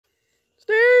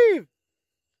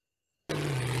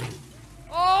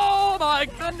my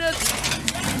goodness!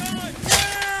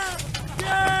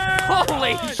 Yeah!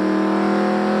 Holy sh!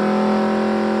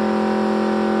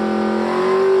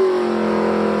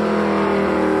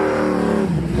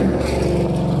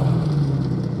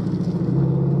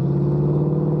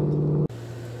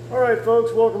 Alright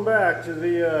folks, welcome back to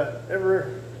the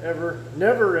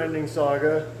never-ending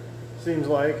saga, seems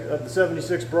like, of the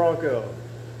 76 Bronco.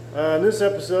 In this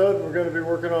episode, we're going to be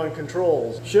working on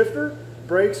controls. Shifter,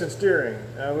 brakes, and steering.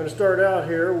 I'm going to start out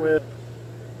here with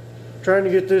trying to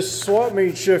get this swap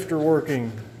meet shifter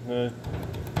working. The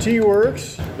T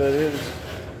works, but it's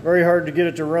very hard to get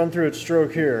it to run through its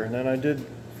stroke here. And then I did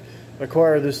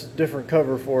acquire this different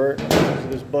cover for it,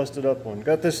 this busted up one.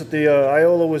 Got this at the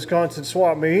Iola, Wisconsin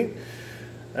swap meet.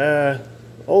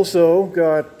 Also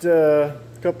got a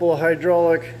couple of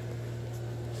hydraulic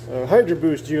Hydro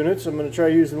Boost units. I'm going to try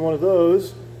using one of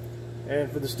those.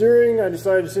 And for the steering, I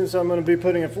decided since I'm going to be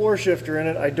putting a floor shifter in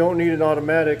it, I don't need an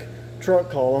automatic truck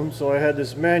column, so I had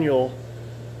this manual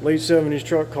late 70s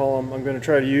truck column I'm going to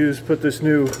try to use, put this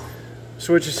new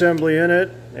switch assembly in it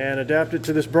and adapt it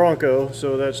to this Bronco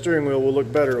so that steering wheel will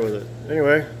look better with it.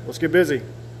 Anyway, let's get busy.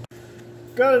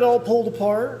 Got it all pulled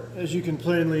apart, as you can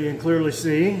plainly and clearly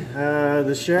see.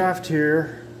 The shaft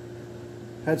here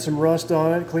had some rust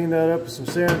on it, cleaned that up with some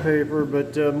sandpaper,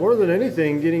 but more than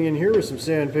anything, getting in here with some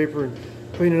sandpaper and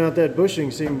cleaning out that bushing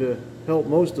seemed to help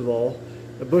most of all.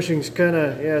 The bushing's kind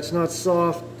of, yeah, it's not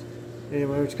soft,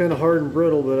 anyway, it's kind of hard and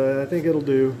brittle, but I think it'll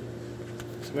do.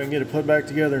 So I can get it put back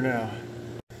together now.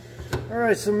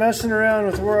 Alright, so messing around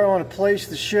with where I want to place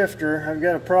the shifter, I've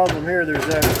got a problem here. There's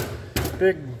that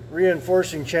big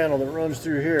reinforcing channel that runs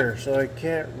through here, so I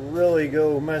can't really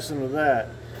go messing with that.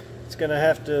 It's going to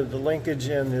have to, the linkage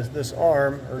and this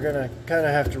arm are going to kind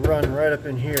of have to run right up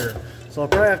in here. So I'll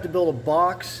probably have to build a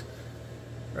box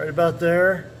right about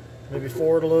there, maybe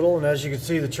forward a little, and as you can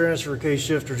see the transfer case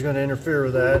shifter is going to interfere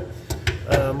with that.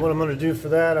 What I'm going to do for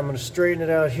that, I'm going to straighten it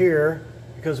out here,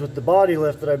 because with the body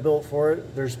lift that I built for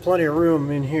it, there's plenty of room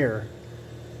in here.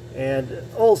 And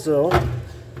also,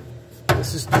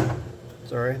 this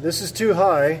is too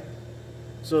high,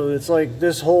 so it's like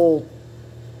this whole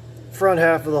front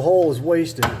half of the hole is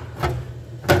wasted.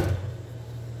 And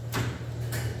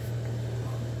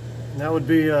that would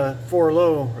be 4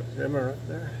 low, am I right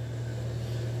there?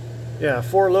 Yeah,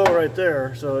 4 low right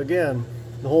there. So again,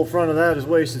 the whole front of that is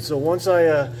wasted. So once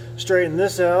I straighten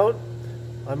this out,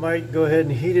 I might go ahead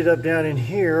and heat it up down in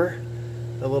here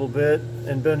a little bit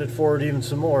and bend it forward even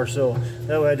some more. So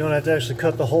that way I don't have to actually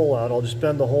cut the hole out. I'll just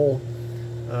bend the whole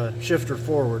shifter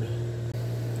forward.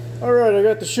 Alright, I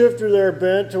got the shifter there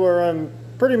bent to where I'm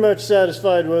pretty much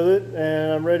satisfied with it,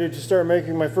 and I'm ready to start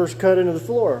making my first cut into the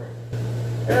floor.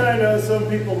 And I know some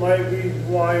people might be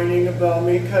whining about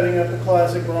me cutting up a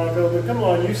classic Bronco, but come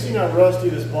on, you've seen how rusty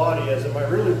this body is. Am I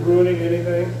really ruining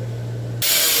anything?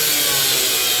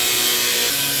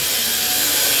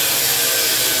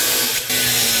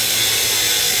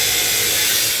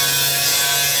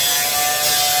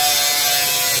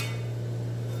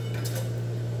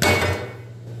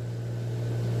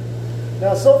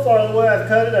 Now so far the way I've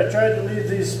cut it, I tried to leave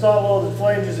these spot welded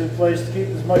flanges in place to keep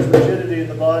as much rigidity in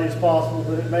the body as possible,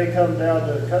 but it may come down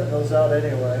to cutting those out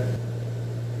anyway.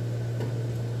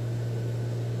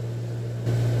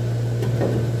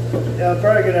 Yeah, I'm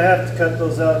probably going to have to cut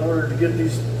those out in order to get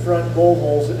these front bolt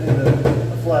holes into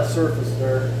a flat surface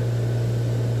there.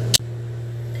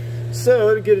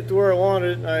 So to get it to where I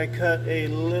wanted, I cut a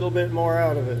little bit more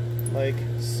out of it, like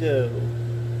so.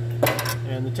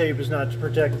 And the tape is not to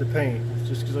protect the paint. It's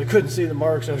just because I couldn't see the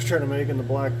marks I was trying to make in the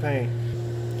black paint.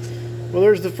 Well,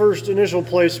 there's the first initial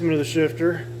placement of the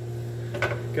shifter.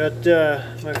 Got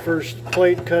my first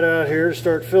plate cut out here to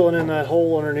start filling in that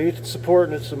hole underneath and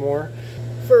supporting it some more.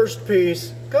 First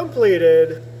piece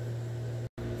completed.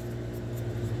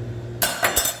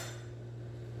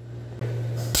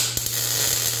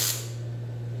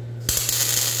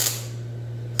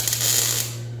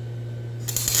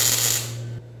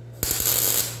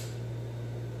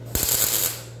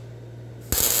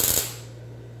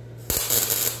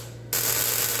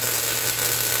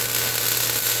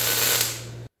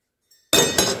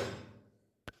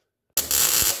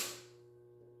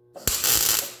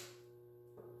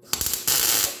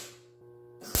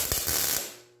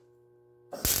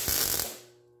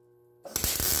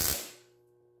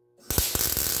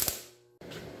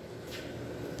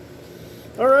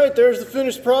 Alright, there's the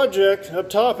finished project, up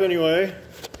top anyway.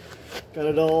 Got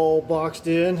it all boxed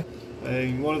in.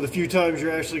 One of the few times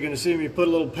you're actually going to see me put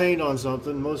a little paint on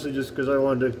something, mostly just because I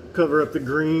wanted to cover up the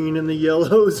green and the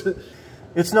yellows.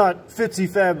 It's not Fitzy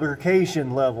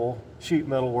fabrication level sheet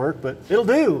metal work, but it'll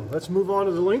do. Let's move on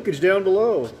to the linkage down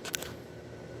below.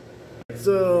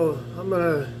 So I'm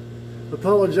gonna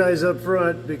apologize up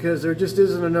front because there just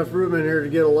isn't enough room in here to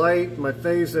get a light, my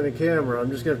face, and a camera.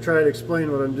 I'm just gonna try to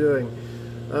explain what I'm doing.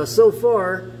 So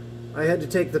far, I had to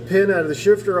take the pin out of the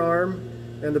shifter arm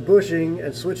and the bushing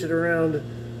and switch it around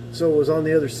so it was on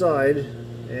the other side,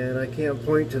 and I can't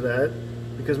point to that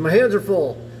because my hands are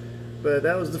full. But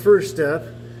that was the first step.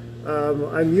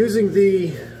 I'm using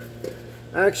the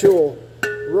actual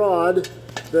rod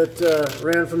that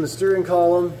ran from the steering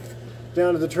column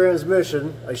down to the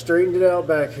transmission. I straightened it out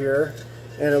back here,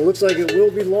 and it looks like it will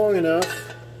be long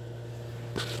enough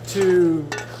to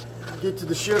get to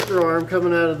the shifter arm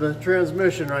coming out of the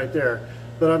transmission right there.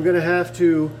 But I'm going to have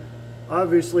to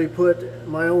obviously put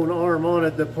my own arm on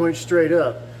it that points straight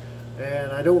up.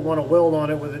 And I don't want to weld on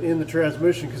it with it in the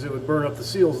transmission because it would burn up the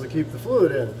seals to keep the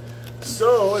fluid in.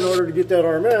 So in order to get that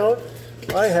arm out,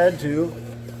 I had to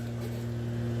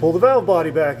pull the valve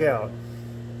body back out.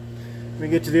 Let me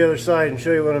get to the other side and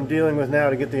show you what I'm dealing with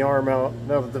now to get the arm out,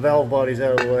 now that the valve body's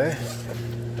out of the way.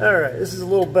 Alright, this is a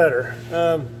little better.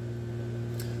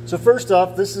 So first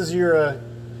off, this is your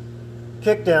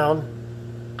kick down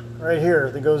right here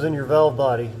that goes in your valve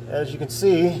body. As you can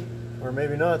see, or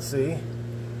maybe not see,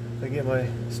 if I get my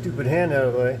stupid hand out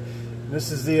of the way,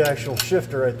 this is the actual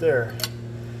shifter right there.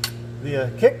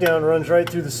 The kick down runs right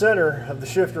through the center of the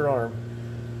shifter arm.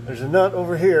 There's a nut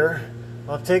over here.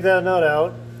 I'll take that nut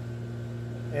out,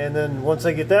 and then once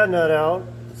I get that nut out,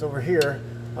 it's over here,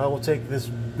 I will take this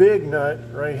big nut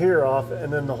right here off,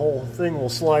 and then the whole thing will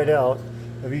slide out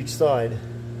of each side.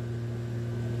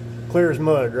 Clear as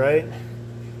mud, right?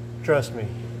 Trust me.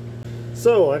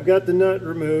 So I've got the nut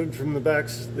removed from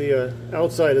the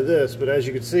outside of this, but as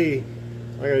you can see,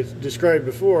 like I described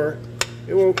before,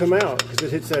 it won't come out because it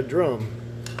hits that drum.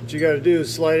 What you got to do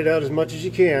is slide it out as much as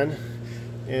you can,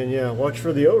 and yeah, watch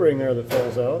for the O-ring there that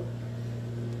falls out,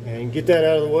 and get that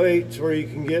out of the way to where you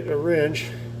can get a wrench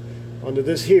onto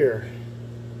this here.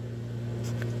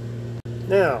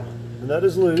 Now the nut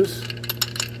is loose.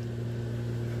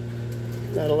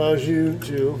 That allows you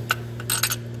to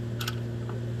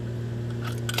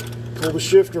pull the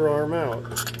shifter arm out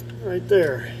right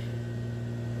there.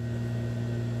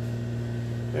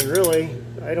 And really,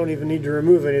 I don't even need to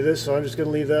remove any of this, so I'm just going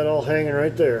to leave that all hanging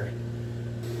right there.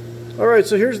 Alright,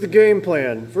 so here's the game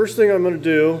plan. First thing I'm going to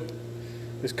do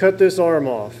is cut this arm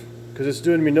off, because it's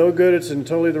doing me no good. It's in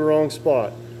totally the wrong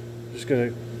spot. I'm just going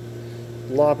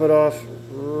to lop it off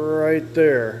right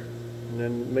there, and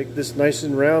then make this nice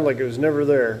and round like it was never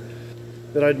there.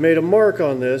 Then I'd made a mark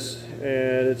on this,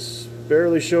 and it's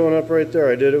barely showing up right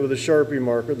there. I did it with a Sharpie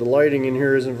marker. The lighting in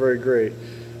here isn't very great.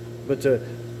 But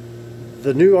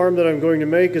the new arm that I'm going to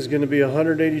make is going to be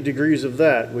 180 degrees of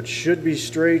that, which should be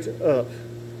straight up.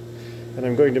 And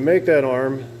I'm going to make that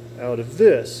arm out of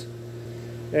this.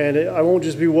 And I won't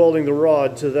just be welding the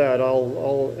rod to that.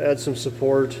 I'll add some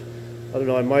support. I don't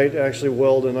know, I might actually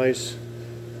weld a nice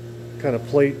kind of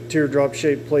plate, teardrop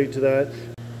shaped plate to that.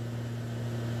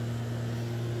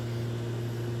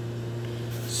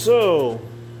 So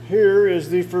here is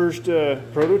the first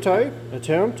prototype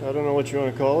attempt. I don't know what you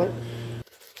want to call it.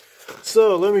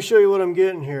 So let me show you what I'm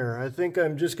getting here. I think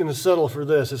I'm just going to settle for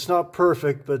this. It's not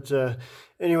perfect, but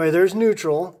anyway, there's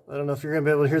neutral. I don't know if you're going to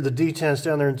be able to hear the detents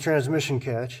down there in the transmission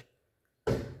catch.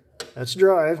 That's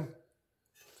drive.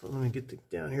 So let me get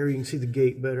down here. You can see the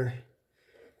gate better.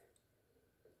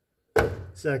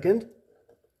 Second.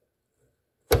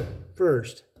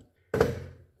 First.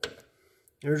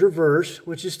 There's reverse,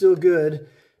 which is still good.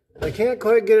 I can't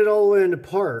quite get it all the way into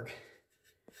park.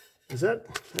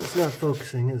 That's not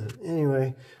focusing, is it?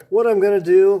 Anyway, what I'm going to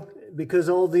do, because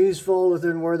all these fall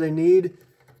within where they need,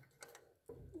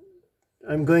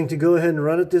 I'm going to go ahead and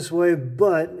run it this way,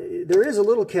 but there is a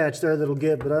little catch there that'll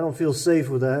get, but I don't feel safe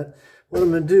with that. What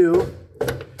I'm going to do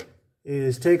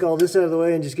is take all this out of the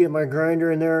way and just get my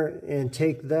grinder in there and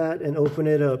take that and open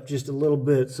it up just a little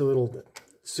bit so it'll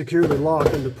securely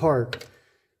lock into park.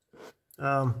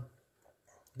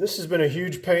 This has been a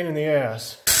huge pain in the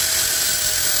ass.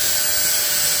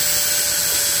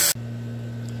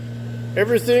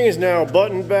 Everything is now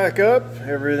buttoned back up.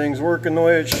 Everything's working the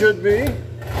way it should be.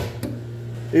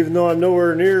 Even though I'm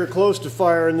nowhere near close to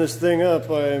firing this thing up,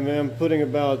 I am putting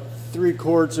about 3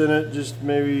 quarts in it, just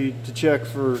maybe to check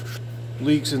for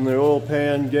leaks in the oil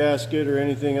pan, gasket, or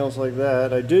anything else like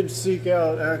that. I did seek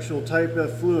out actual Type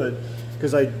F fluid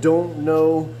because I don't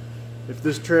know if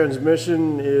this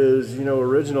transmission is, you know,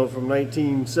 original from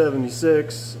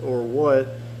 1976 or what.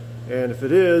 And if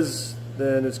it is,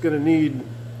 then it's going to need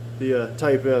the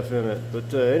Type F in it.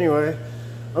 But anyway,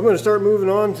 I'm going to start moving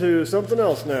on to something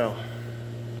else now.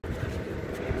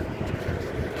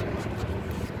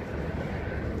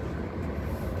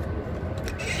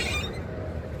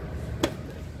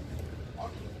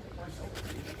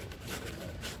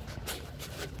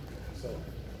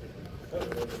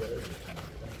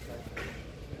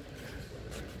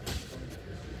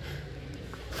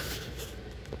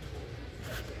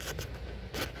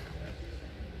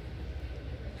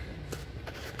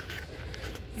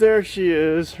 There she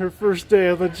is, her first day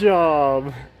on the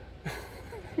job.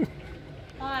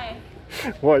 Why?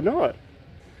 Why not?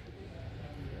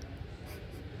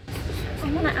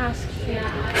 I'm gonna ask you.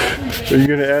 Are you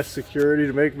gonna ask security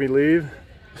to make me leave?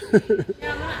 Yeah,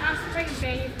 I'm gonna ask if I can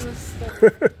ban you from the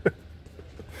store.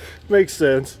 Makes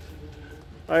sense.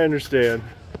 I understand.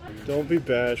 Don't be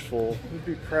bashful.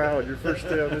 Be proud. Your first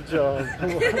day on the job.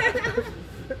 Come on.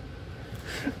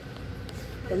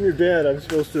 I'm your dad. I'm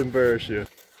supposed to embarrass you.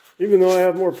 Even though I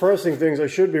have more pressing things I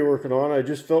should be working on, I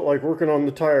just felt like working on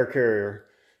the tire carrier.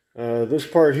 This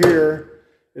part here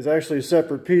is actually a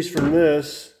separate piece from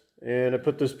this, and I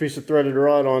put this piece of threaded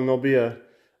rod on. There'll be a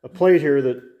plate here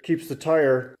that keeps the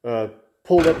tire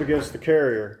pulled up against the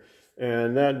carrier,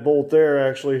 and that bolt there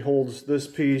actually holds this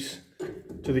piece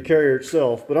to the carrier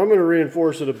itself. But I'm going to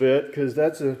reinforce it a bit because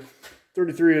that's a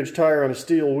 33-inch tire on a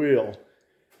steel wheel.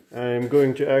 I'm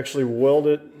going to actually weld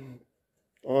it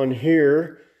on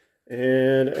here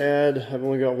and add, I've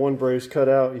only got one brace cut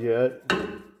out yet,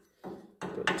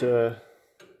 but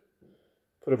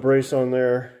put a brace on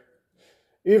there.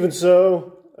 Even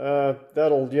so,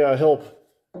 that'll help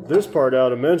this part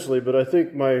out immensely, but I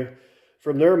think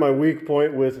from there my weak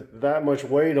point with that much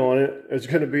weight on it is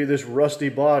going to be this rusty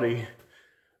body.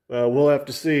 We'll have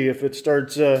to see if it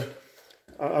starts,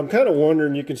 I'm kind of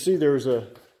wondering, you can see there's a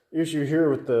issue here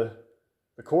with the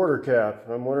quarter cap.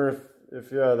 I'm wondering if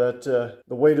the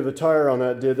weight of the tire on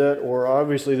that did that, or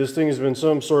obviously this thing has been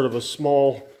some sort of a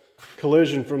small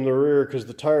collision from the rear because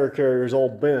the tire carrier is all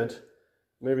bent.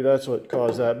 Maybe that's what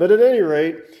caused that. But at any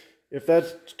rate, if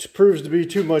that proves to be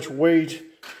too much weight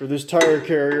for this tire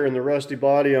carrier and the rusty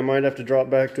body, I might have to drop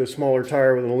back to a smaller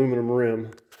tire with an aluminum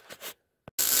rim.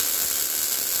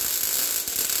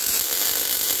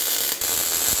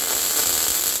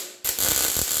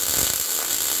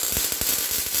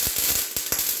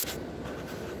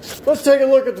 Let's take a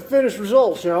look at the finished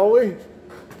result, shall we?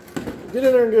 Get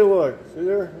in there and get a look. See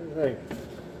there? Hey.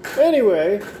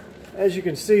 Anyway, as you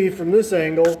can see from this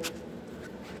angle,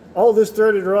 all this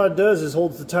threaded rod does is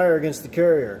holds the tire against the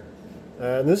carrier.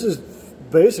 And this is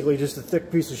basically just a thick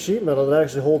piece of sheet metal that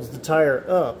actually holds the tire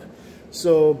up.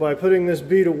 So by putting this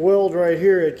bead of weld right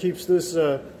here, it keeps this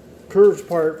curved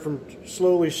part from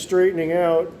slowly straightening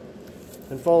out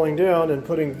and falling down, and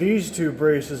putting these two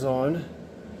braces on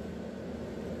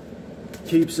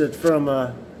keeps it from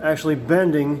actually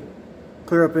bending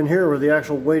clear up in here where the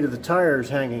actual weight of the tire is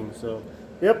hanging. So,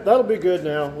 yep, that'll be good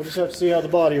now. We'll just have to see how the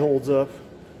body holds up.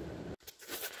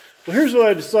 Well, here's what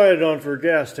I decided on for a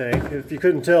gas tank. If you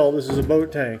couldn't tell, this is a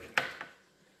boat tank.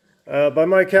 By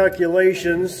my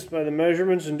calculations, by the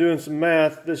measurements and doing some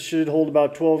math, this should hold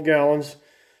about 12 gallons,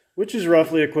 which is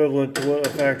roughly equivalent to what a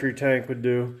factory tank would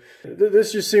do.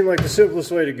 This just seemed like the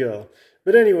simplest way to go.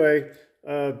 But anyway,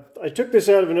 I took this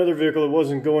out of another vehicle that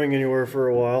wasn't going anywhere for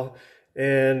a while,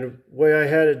 and the way I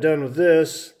had it done with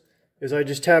this is I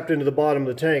just tapped into the bottom of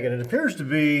the tank, and it appears to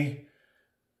be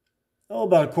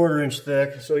about a 1/4 inch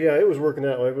thick. So yeah, it was working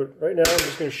that way. But right now I'm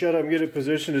just going to shut up and get it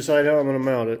positioned, decide how I'm going to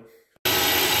mount it.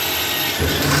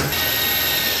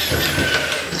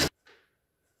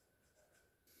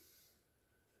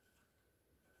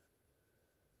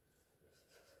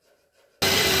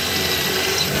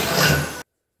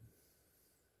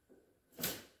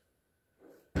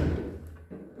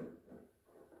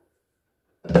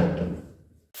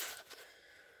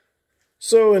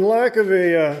 So in lack of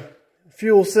a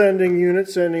fuel sending unit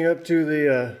sending up to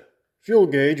the fuel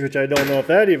gauge, which I don't know if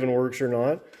that even works or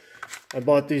not, I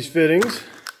bought these fittings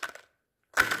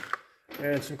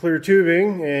and some clear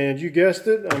tubing, and you guessed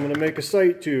it, I'm going to make a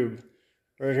sight tube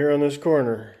right here on this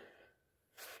corner.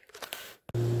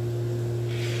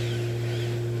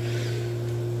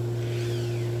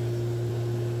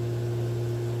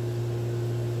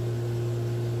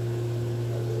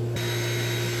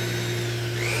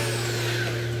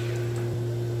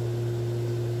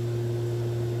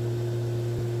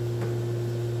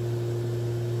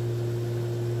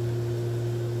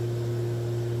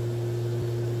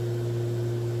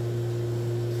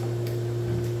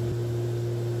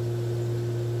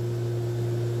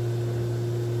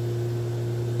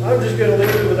 I'm just going to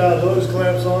leave it with out hose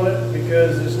clamps on it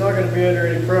because it's not going to be under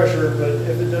any pressure, but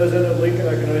if it does end up leaking,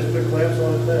 I can always put clamps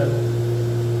on it then.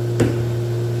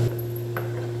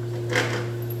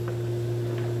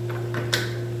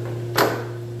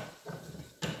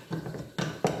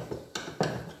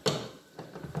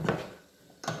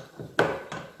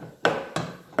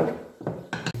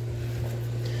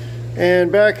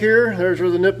 And back here, there's where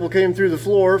the nipple came through the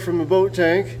floor from the boat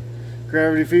tank.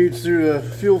 Gravity feeds through the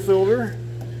fuel filter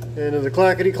into the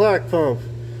clackety-clack pump.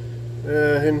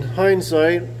 In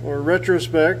hindsight, or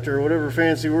retrospect, or whatever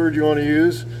fancy word you want to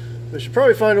use, I should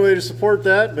probably find a way to support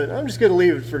that, but I'm just going to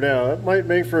leave it for now. It might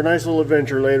make for a nice little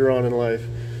adventure later on in life.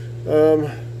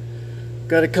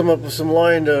 Got to come up with some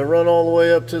line to run all the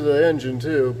way up to the engine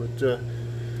too, but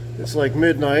it's like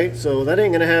midnight, so that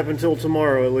ain't going to happen till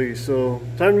tomorrow at least. So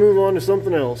time to move on to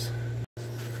something else.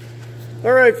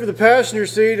 Alright, for the passenger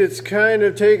seat, it's kind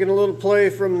of taken a little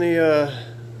play from the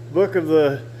book of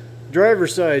the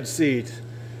driver's side seat.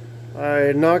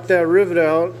 I knocked that rivet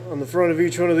out on the front of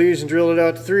each one of these and drilled it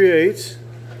out to 3/8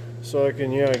 so I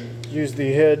can use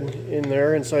the head in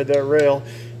there inside that rail.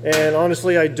 And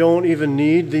honestly, I don't even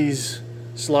need these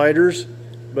sliders,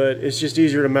 but it's just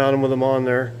easier to mount them with them on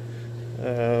there.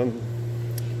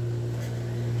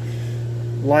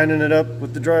 Lining it up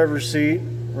with the driver's seat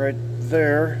right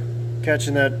there,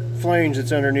 catching that flange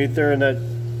that's underneath there and that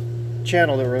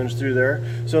channel that runs through there.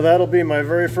 So that'll be my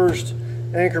very first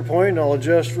anchor point, and I'll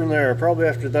adjust from there. Probably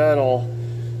after that I'll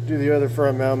do the other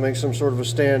front mount, make some sort of a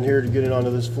stand here to get it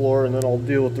onto this floor, and then I'll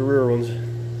deal with the rear ones.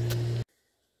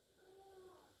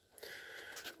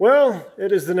 Well,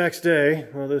 it is the next day.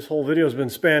 Well, this whole video has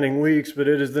been spanning weeks, but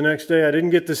it is the next day. I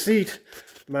didn't get the seat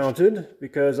mounted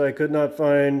because I could not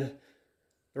find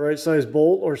the right size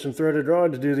bolt or some threaded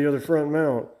rod to do the other front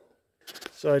mount.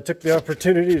 So I took the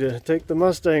opportunity to take the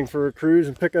Mustang for a cruise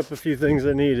and pick up a few things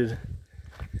I needed.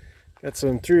 Got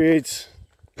some 3/8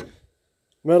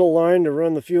 metal line to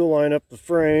run the fuel line up the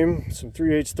frame, some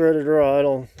 3/8 threaded rod.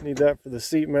 I'll need that for the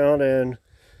seat mount, and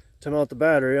to mount the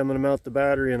battery, I'm going to mount the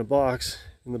battery in a box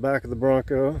in the back of the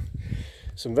Bronco.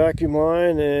 Some vacuum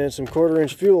line and some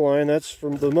 1/4-inch fuel line. That's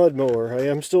from the mud mower. I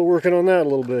am still working on that a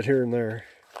little bit here and there.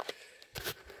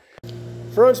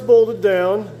 Front's bolted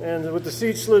down, and with the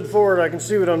seat slid forward, I can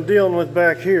see what I'm dealing with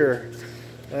back here.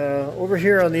 Over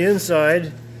here on the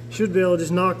inside, should be able to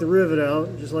just knock the rivet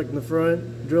out, just like in the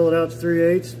front, drill it out to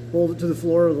 3/8, bolt it to the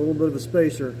floor with a little bit of a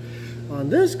spacer. On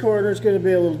this corner, it's going to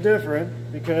be a little different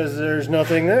because there's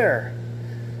nothing there.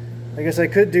 I guess I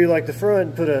could do like the front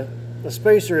and put a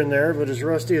spacer in there, but as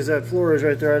rusty as that floor is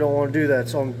right there, I don't want to do that.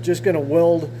 So I'm just going to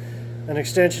weld an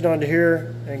extension onto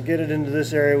here and get it into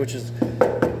this area, which is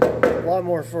a lot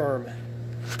more firm.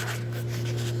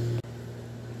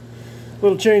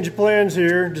 Little change of plans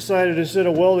here. Decided instead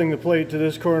of welding the plate to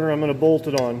this corner, I'm going to bolt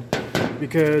it on,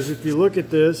 because if you look at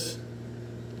this,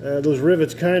 those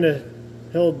rivets kind of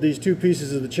held these two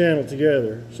pieces of the channel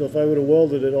together. So if I would have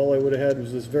welded it, all I would have had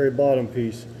was this very bottom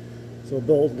piece. So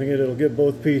bolting it, it'll get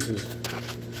both pieces.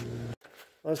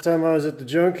 Last time I was at the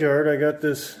junkyard, I got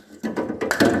this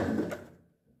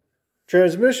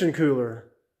transmission cooler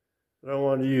that I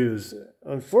wanted to use.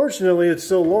 Unfortunately, it's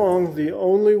so long, the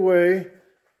only way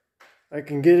I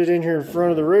can get it in here in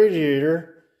front of the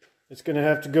radiator, it's going to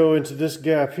have to go into this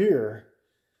gap here.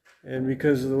 And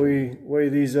because of the way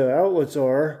these outlets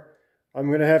are, I'm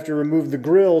going to have to remove the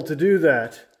grill to do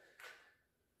that.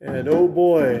 And oh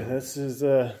boy, this is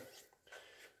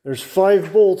there's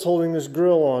 5 bolts holding this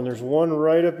grill on. There's one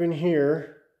right up in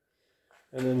here,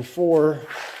 and then 4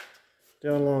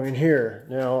 down along in here.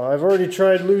 Now, I've already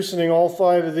tried loosening all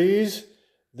 5 of these.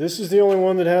 This is the only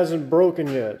one that hasn't broken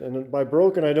yet. And by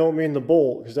broken, I don't mean the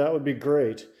bolt, because that would be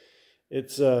great.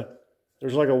 It's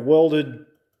there's like a welded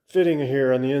fitting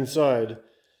here on the inside.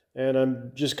 And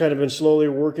I'm just kind of been slowly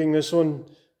working this one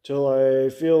till I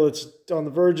feel it's on the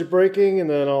verge of breaking, and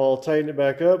then I'll tighten it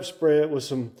back up, spray it with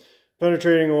some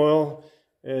penetrating oil,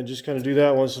 and just kind of do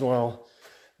that once in a while.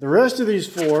 The rest of these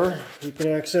 4 you can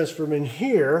access from in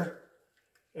here,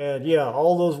 and yeah,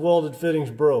 all those welded fittings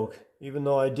broke, even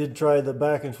though I did try the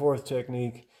back and forth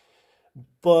technique.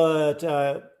 But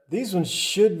these ones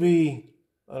should be,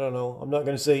 I don't know, I'm not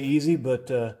going to say easy,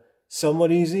 but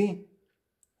somewhat easy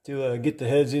to get the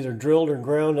heads either drilled or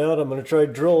ground out. I'm going to try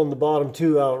drilling the bottom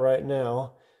 2 out right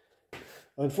now.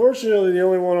 Unfortunately, the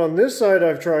only one on this side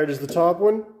I've tried is the top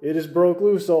one. It is broke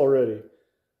loose already.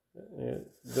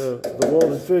 The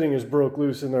welded fitting is broke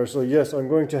loose in there, so yes, I'm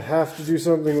going to have to do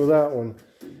something with that one.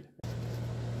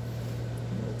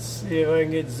 Let's see if I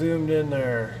can get zoomed in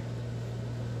there.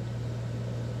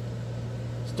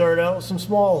 Start out with some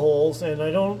small holes, and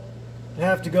I don't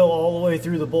have to go all the way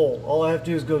through the bolt. All I have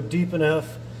to do is go deep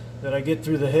enough that I get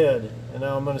through the head. And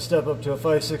now I'm going to step up to a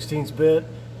 5/16 bit,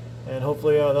 and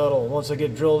hopefully that'll, once I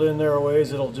get drilled in there a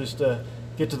ways, it'll just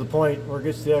get to the point where it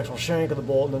gets to the actual shank of the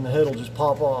bolt, and then the head will just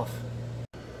pop off.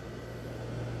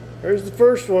 There's the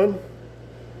first one.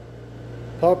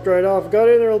 Popped right off. Got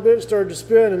in there a little bit, started to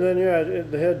spin, and then yeah,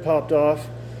 the head popped off.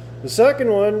 The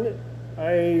second one,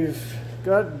 I've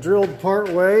got drilled part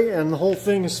way, and the whole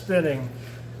thing is spinning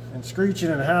and screeching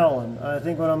and howling. I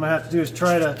think what I'm gonna have to do is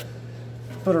try to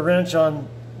put a wrench on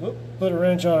it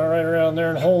right around there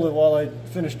and hold it while I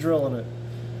finish drilling it.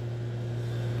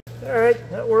 All right,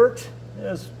 that worked.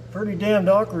 Yeah, it's pretty damned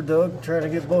awkward though, trying to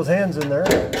get both hands in there.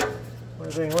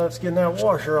 Only thing left's getting that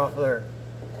washer off of there.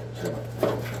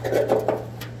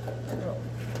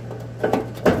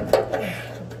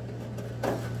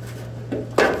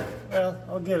 Well,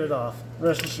 I'll get it off,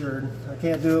 rest assured. I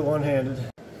can't do it one-handed.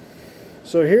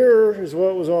 So here is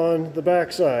what was on the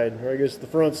back side, or I guess the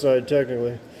front side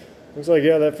technically. Looks like,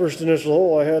 yeah, that first initial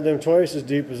hole, I had them twice as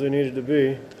deep as they needed to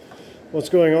be. What's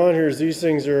going on here is these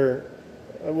things are,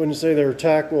 I wouldn't say they're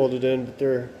tack welded in, but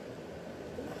they're,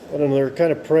 I don't know, they're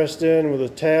kind of pressed in with a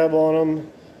tab on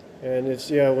them. And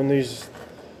it's, yeah, when these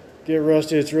get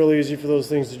rusty, it's real easy for those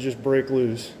things to just break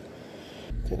loose.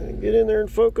 Can I get in there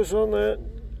and focus on that?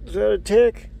 Is that a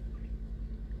tick?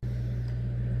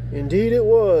 Indeed it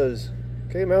was.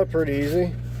 Came out pretty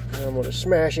easy. Now I'm going to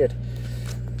smash it.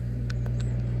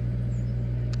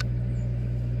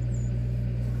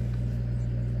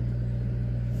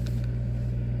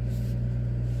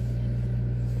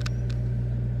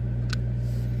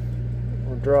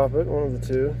 Or drop it, one of the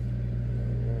two.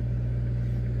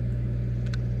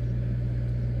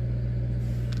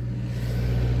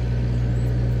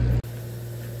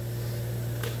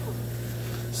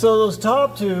 So those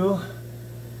top two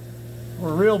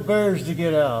were real bears to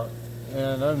get out,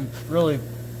 and I'm really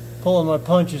pulling my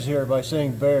punches here by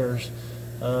saying bears.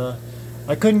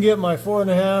 I couldn't get my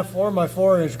 4.5 or my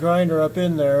 4-inch grinder up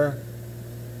in there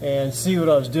and see what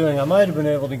I was doing. I might have been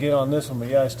able to get on this one, but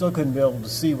yeah, I still couldn't be able to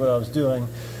see what I was doing.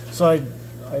 So I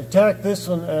attacked this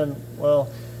one, and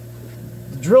well,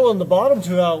 drilling the bottom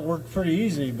two out worked pretty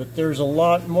easy, but there's a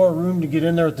lot more room to get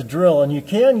in there with the drill, and you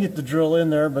can get the drill in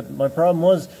there, but my problem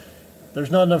was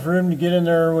there's not enough room to get in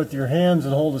there with your hands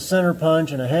and hold a center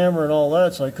punch and a hammer and all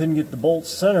that, so I couldn't get the bolts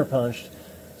center punched,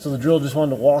 so the drill just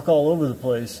wanted to walk all over the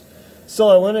place. So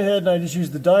I went ahead and I just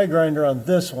used the die grinder on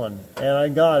this one, and I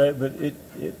got it, but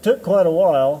it took quite a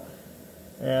while,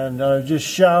 and just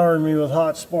showering me with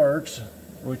hot sparks,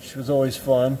 which was always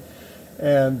fun.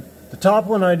 And the top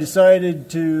one I decided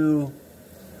to,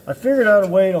 I figured out a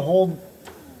way to hold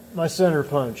my center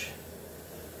punch.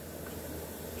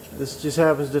 This just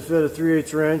happens to fit a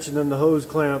 3/8 wrench, and then the hose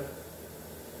clamp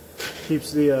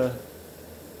keeps the,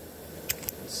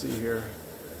 let's see here,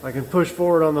 I can push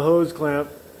forward on the hose clamp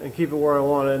and keep it where I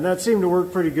want it. And that seemed to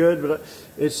work pretty good, but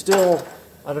it's still,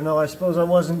 I don't know, I suppose I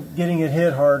wasn't getting it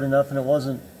hit hard enough, and it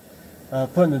wasn't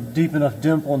putting a deep enough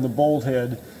dimple in the bolt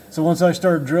head. So once I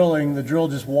started drilling, the drill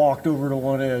just walked over to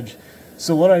one edge.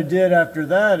 So what I did after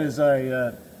that is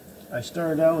I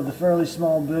started out with a fairly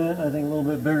small bit, I think a little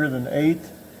bit bigger than 1/8,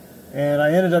 and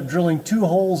I ended up drilling 2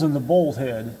 holes in the bolt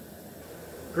head.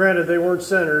 Granted, they weren't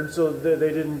centered, so they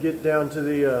didn't get down to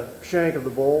the shank of the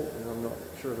bolt. I'm not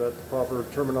sure that's the proper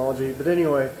terminology, but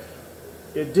anyway,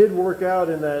 it did work out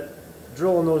in that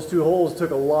drilling those 2 holes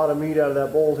took a lot of meat out of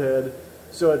that bolt head.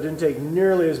 So it didn't take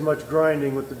nearly as much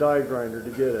grinding with the die grinder to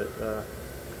get it.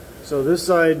 So this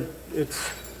side,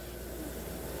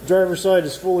 driver's side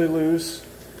is fully loose.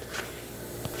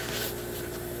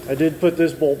 I did put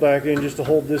this bolt back in just to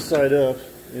hold this side up.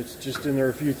 It's just in there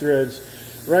a few threads.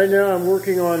 Right now I'm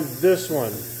working on this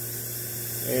one.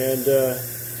 And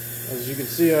as you can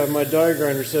see, I have my die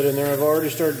grinder set in there. I've already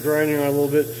started grinding on it a little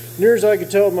bit. Near as I could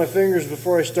tell with my fingers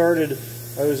before I started,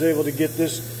 I was able to get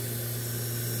this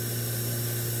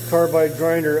carbide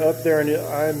grinder up there, and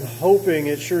I'm hoping,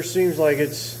 it sure seems like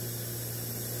it's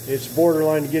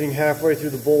borderline to getting halfway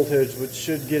through the bolt heads, which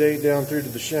should get 8 down through to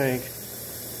the shank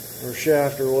or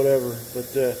shaft or whatever.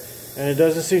 But and it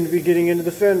doesn't seem to be getting into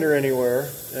the fender anywhere.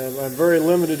 I'm very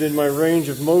limited in my range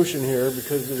of motion here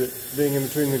because of it being in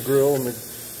between the grill and the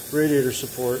radiator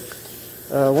support.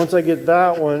 Once I get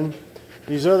that one,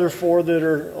 these other 4 that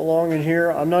are along in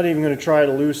here, I'm not even going to try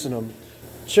to loosen them.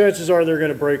 Chances are they're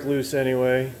going to break loose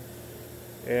anyway.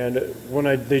 And when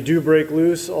they do break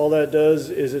loose, all that does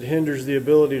is it hinders the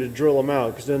ability to drill them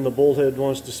out, because then the bolt head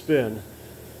wants to spin.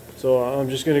 So I'm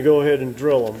just going to go ahead and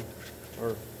drill them,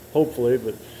 or hopefully,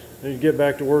 but I need to get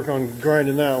back to work on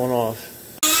grinding that one off.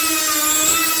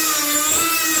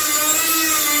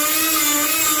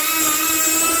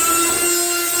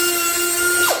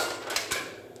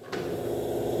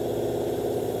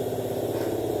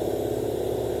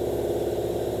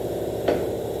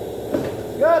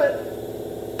 Got it.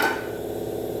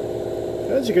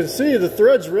 As you can see, the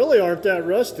threads really aren't that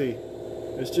rusty.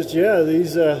 It's just, yeah,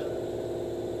 these, I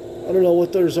don't know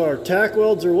what those are, tack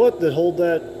welds or what, that hold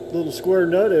that little square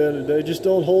nut in, and they just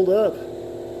don't hold up.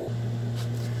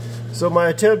 So my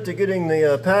attempt at getting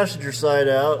the passenger side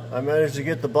out, I managed to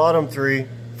get the bottom three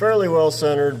fairly well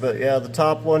centered, but yeah, the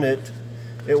top one, it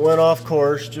went off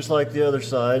course, just like the other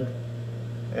side.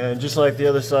 And just like the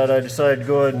other side, I decided to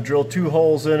go ahead and drill 2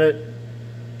 holes in it,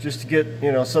 just to get,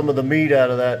 you know, some of the meat out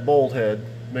of that bolt head.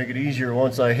 Make it easier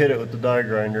once I hit it with the die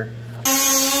grinder.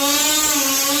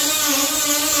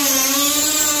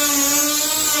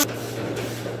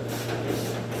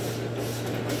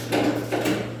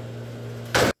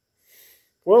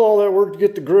 Well, all that work to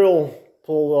get the grill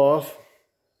pulled off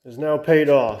is now paid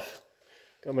off.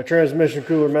 Got my transmission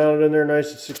cooler mounted in there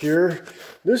nice and secure.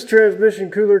 This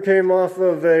transmission cooler came off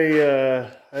of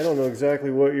a, I don't know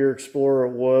exactly what year Explorer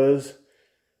it was.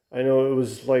 I know it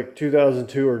was like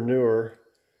 2002 or newer.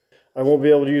 I won't be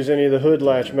able to use any of the hood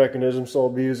latch mechanism, so I'll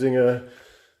be using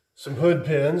some hood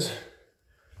pins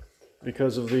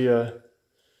because of the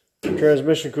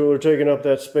transmission cooler taking up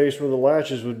that space where the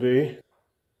latches would be.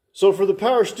 So for the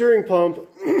power steering pump,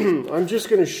 I'm just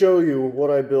going to show you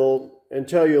what I built and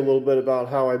tell you a little bit about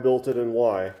how I built it and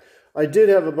why. I did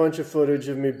have a bunch of footage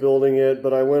of me building it,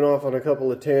 but I went off on a couple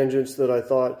of tangents that I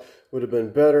thought would have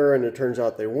been better, and it turns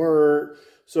out they weren't.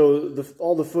 So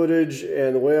all the footage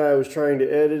and the way I was trying to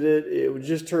edit it, it would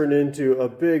just turn into a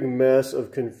big mess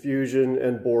of confusion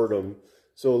and boredom.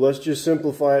 So let's just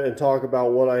simplify it and talk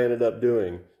about what I ended up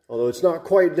doing. Although it's not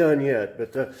quite done yet.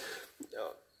 But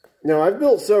now I've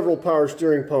built several power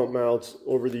steering pump mounts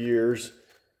over the years.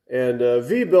 And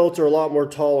V-belts are a lot more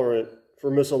tolerant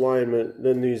for misalignment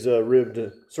than these ribbed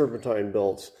serpentine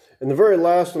belts. And the very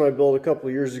last one I built a couple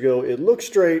of years ago, it looked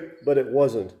straight, but it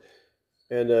wasn't.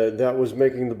 And that was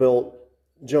making the belt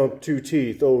jump 2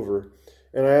 teeth over.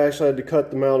 And I actually had to cut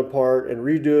the mount apart and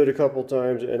redo it a couple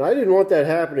times. And I didn't want that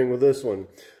happening with this one.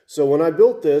 So when I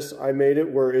built this, I made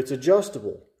it where it's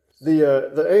adjustable.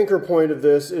 The anchor point of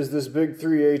this is this big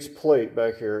 3/8 plate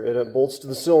back here. It bolts to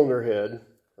the cylinder head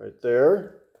right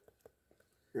there.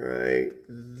 Right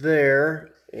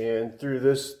there, and through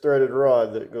this threaded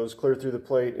rod that goes clear through the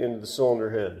plate into the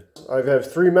cylinder head. I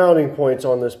have 3 mounting points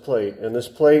on this plate, and this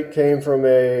plate came from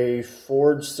a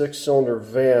Ford 6-cylinder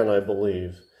van, I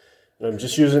believe. And I'm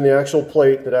just using the actual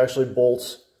plate that actually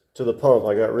bolts to the pump.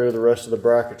 I got rid of the rest of the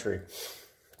bracketry.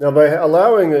 Now, by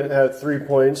allowing it at 3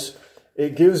 points,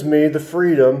 it gives me the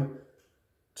freedom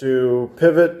to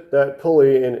pivot that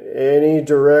pulley in any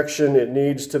direction it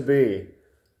needs to be.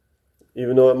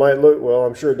 Even though it might look, well,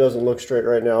 I'm sure it doesn't look straight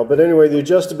right now. But anyway, the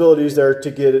adjustability is there to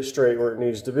get it straight where it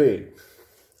needs to be.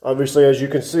 Obviously, as you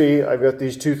can see, I've got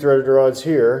these 2 threaded rods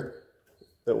here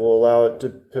that will allow it to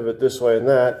pivot this way and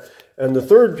that. And the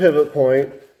third pivot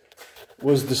point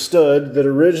was the stud that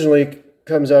originally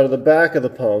comes out of the back of the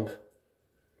pump.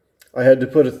 I had to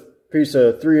put a piece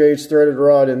of 3/8 threaded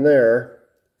rod in there,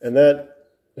 and that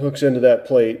hooks into that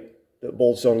plate that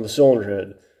bolts onto the cylinder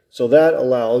head. So that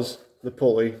allows the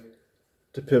pulley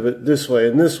to pivot this way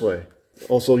and this way.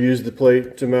 Also use the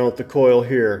plate to mount the coil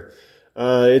here.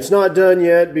 It's not done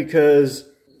yet because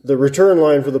the return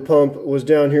line for the pump was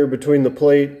down here between the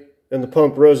plate and the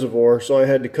pump reservoir, so I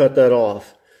had to cut that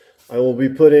off. I will be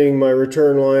putting my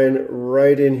return line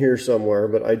right in here somewhere,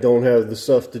 but I don't have the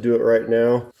stuff to do it right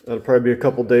now. That'll probably be a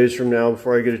couple days from now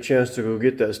before I get a chance to go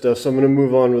get that stuff, so I'm going to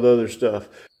move on with other stuff.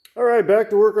 Alright, back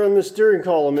to work on this steering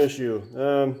column issue.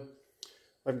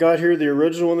 I've got here the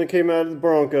original one that came out of the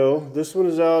Bronco. This one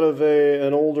is out of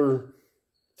an older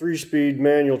 3-speed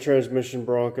manual transmission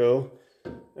Bronco.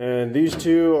 And these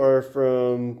two are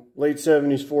from late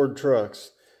 70s Ford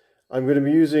trucks. I'm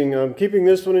keeping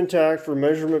this one intact for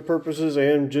measurement purposes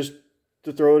and just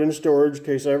to throw it in storage in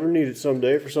case I ever need it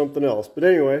someday for something else. But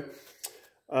anyway,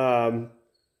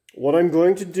 what I'm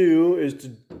going to do is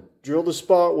to drill the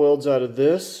spot welds out of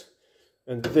this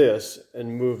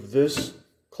and move this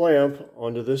clamp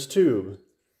onto this tube.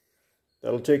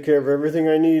 That'll take care of everything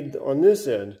I need on this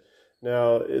end.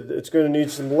 Now, it's going to need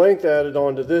some length added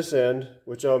onto this end,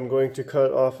 which I'm going to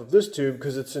cut off of this tube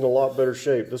because it's in a lot better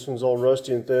shape. This one's all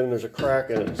rusty and thin, and there's a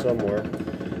crack in it somewhere.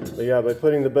 But yeah, by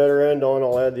putting the better end on,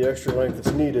 I'll add the extra length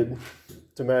that's needed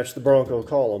to match the Bronco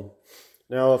column.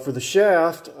 Now, for the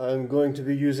shaft, I'm going to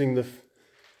be using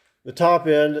the top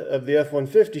end of the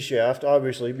F-150 shaft,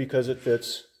 obviously, because it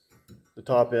fits the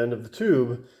top end of the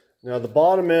tube. Now, the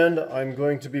bottom end, I'm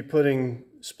going to be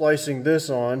splicing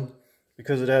this on,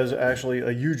 because it has actually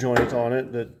a U-joint on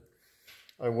it that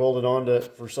I welded onto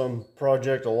for some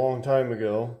project a long time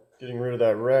ago. getting rid of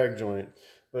that rag joint.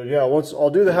 But yeah, I'll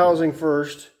do the housing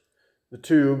first, the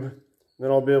tube,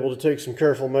 then I'll be able to take some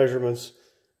careful measurements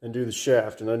and do the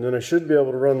shaft. And then I should be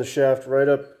able to run the shaft right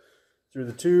up through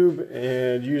the tube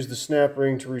and use the snap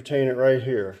ring to retain it right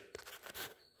here.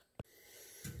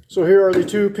 So here are the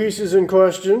two pieces in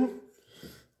question.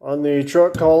 On the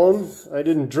truck column, I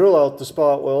didn't drill out the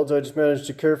spot welds, I just managed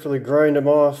to carefully grind them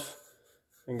off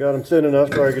and got them thin enough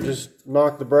where I could just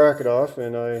knock the bracket off,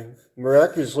 and I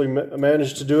miraculously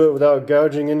managed to do it without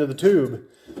gouging into the tube.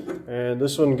 And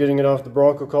this one, getting it off the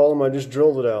Bronco column, I just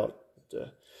drilled it out.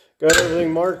 Got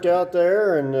everything marked out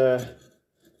there and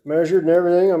measured and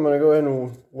everything. I'm going to go ahead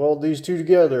and weld these two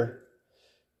together.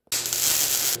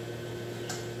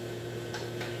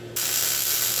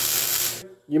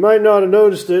 You might not have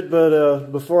noticed it,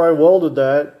 but before I welded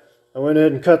that, I went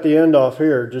ahead and cut the end off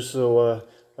here just so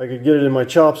I could get it in my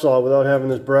chop saw without having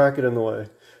this bracket in the way.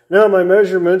 Now my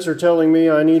measurements are telling me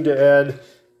I need to add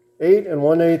 8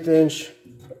 1/8 inch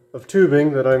of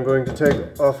tubing that I'm going to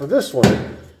take off of this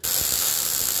one.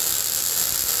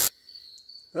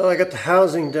 Well, I got the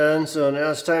housing done, so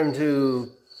now it's time to,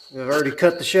 I've already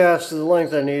cut the shafts to the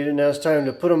length I needed, now it's time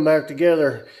to put them back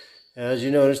together. As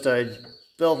you noticed, I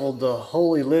beveled the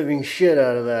holy living shit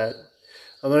out of that.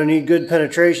 I'm going to need good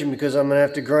penetration because I'm going to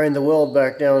have to grind the weld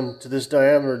back down to this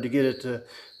diameter to get it to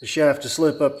the shaft to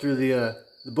slip up through the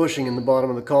bushing in the bottom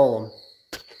of the column.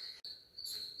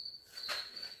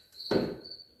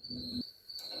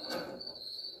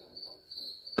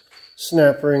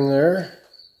 Snap ring there.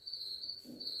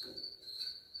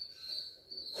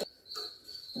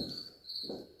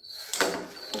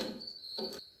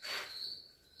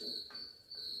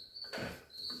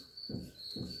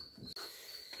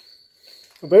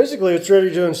 Basically, it's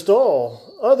ready to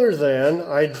install, other than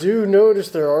I do notice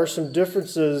there are some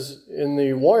differences in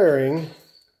the wiring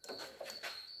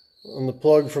on the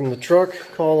plug from the truck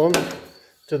column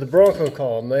to the Bronco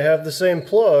column. They have the same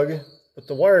plug, but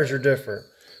the wires are different.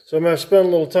 So I'm going to spend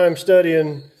a little time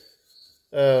studying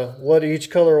what each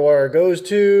color wire goes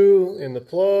to in the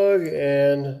plug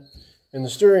and in the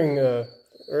steering,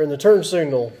 or in the turn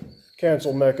signal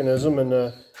cancel mechanism,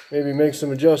 and maybe make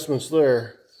some adjustments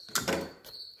there.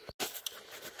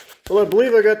 Well, I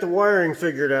believe I got the wiring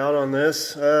figured out on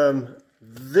this.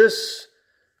 This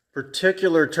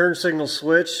particular turn signal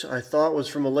switch I thought was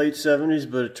from the late 70s,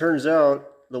 but it turns out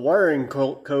the wiring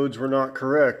codes were not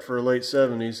correct for late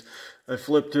 70s. I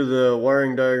flipped through the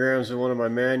wiring diagrams in one of my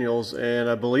manuals, and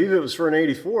I believe it was for an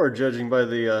 84, judging by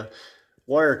the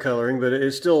wire coloring, but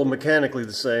it's still mechanically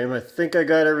the same. I think I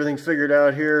got everything figured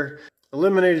out here.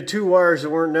 Eliminated 2 wires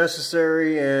that weren't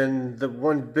necessary, and the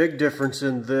one big difference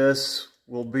in this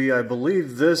will be, I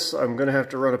believe this, I'm going to have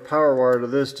to run a power wire to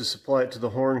this to supply it to the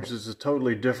horn, because it's a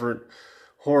totally different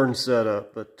horn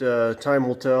setup. But time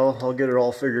will tell. I'll get it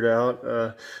all figured out.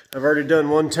 I've already done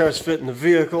one test fit in the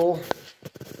vehicle.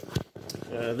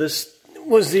 This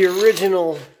was the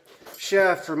original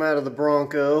shaft from out of the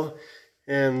Bronco,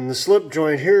 and the slip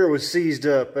joint here was seized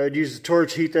up. I'd use the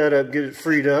torch, heat that up, get it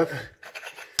freed up.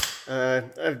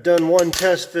 I've done one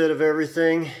test fit of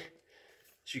everything.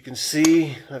 As you can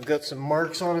see, I've got some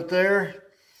marks on it there.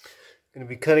 I'm going to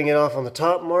be cutting it off on the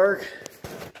top mark,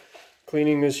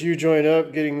 cleaning this U-joint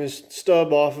up, getting this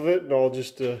stub off of it, and I'll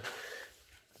just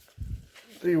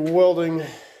be welding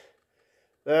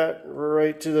that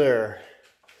right to there.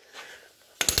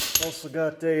 Also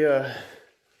got a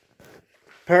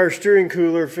power steering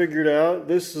cooler figured out.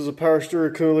 This is a power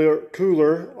steering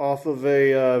cooler off of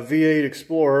a V8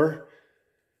 Explorer.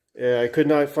 I could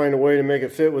not find a way to make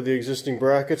it fit with the existing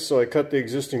brackets, so I cut the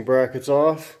existing brackets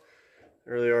off.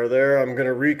 There they are there. I'm going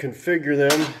to reconfigure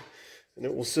them, and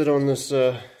it will sit on this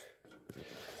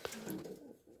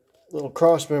little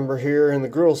cross member here in the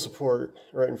grill support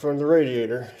right in front of the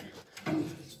radiator.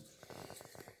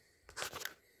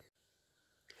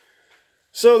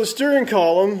 So the steering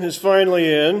column is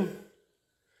finally in.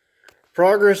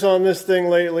 Progress on this thing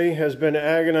lately has been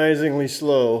agonizingly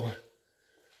slow.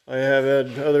 I have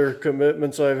had other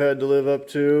commitments I've had to live up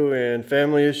to, and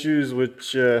family issues,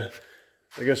 which I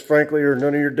guess frankly are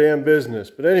none of your damn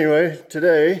business. But anyway,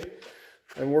 today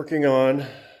I'm working on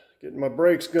getting my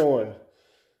brakes going.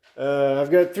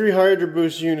 I've got 3 Hydro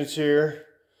Boost units here.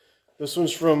 This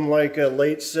one's from like a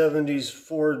late 70s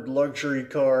Ford luxury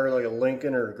car, like a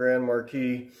Lincoln or a Grand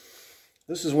Marquis.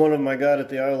 This is one of them I got at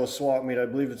the Iowa swap meet. I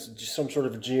believe it's some sort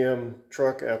of a GM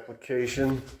truck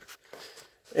application.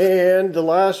 And the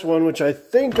last one, which I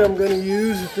think I'm going to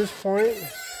use at this point,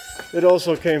 it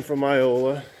also came from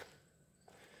Iowa.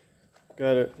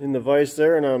 Got it in the vise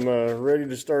there, and I'm ready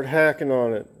to start hacking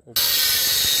on it.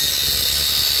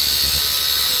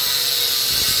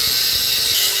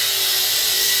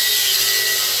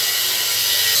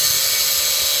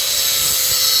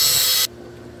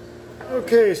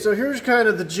 Okay, so here's kind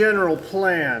of the general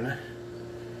plan.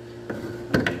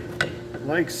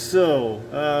 Like so.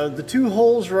 The two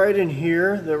holes right in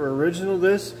here that were original to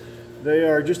this, they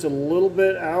are just a little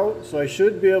bit out, so I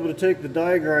should be able to take the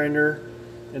die grinder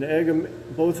and egg them,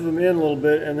 both of them in a little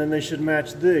bit, and then they should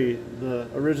match the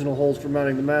original holes for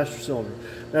mounting the master cylinder.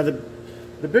 Now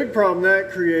the big problem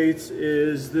that creates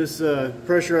is this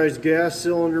pressurized gas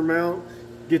cylinder mount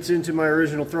gets into my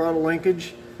original throttle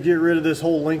linkage. Get rid of this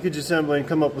whole linkage assembly and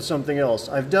come up with something else.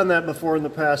 I've done that before in the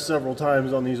past several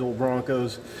times on these old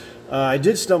Broncos. I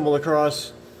did stumble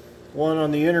across one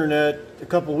on the internet a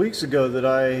couple weeks ago that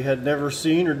I had never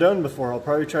seen or done before. I'll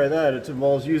probably try that. It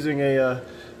involves using a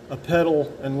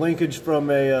pedal and linkage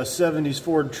from a 70s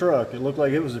Ford truck. It looked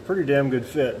like it was a pretty damn good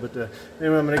fit. But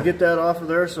anyway, I'm going to get that off of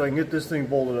there so I can get this thing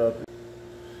bolted up.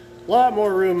 A lot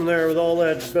more room there with all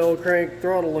that bell crank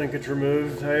throttle linkage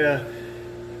removed. I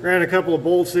ran a couple of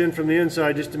bolts in from the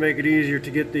inside just to make it easier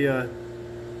to get the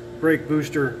brake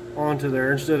booster onto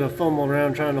there instead of fumbling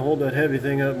around trying to hold that heavy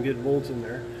thing up and get bolts in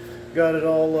there. Got it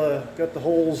all, got the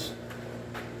holes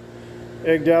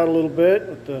egged out a little bit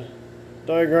with the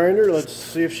die grinder. Let's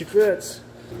see if she fits.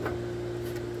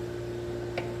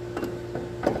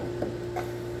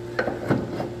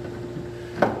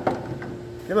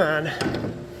 Come on. There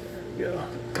we go.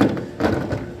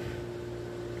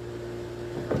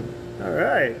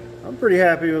 Alright, I'm pretty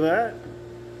happy with that.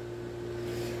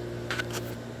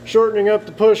 Shortening up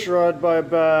the push rod by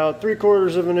about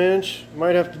 3/4 of an inch.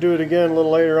 Might have to do it again a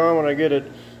little later on when I get it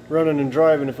running and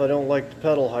driving if I don't like the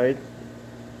pedal height.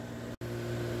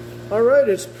 Alright,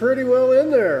 it's pretty well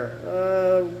in there.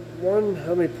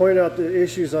 Let me point out the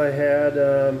issues I had.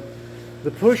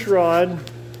 The push rod,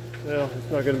 well,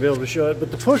 it's not going to be able to show it,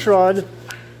 but the push rod,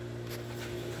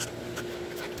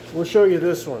 we'll show you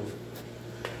this one.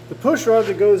 The push rod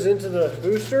that goes into the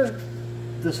booster,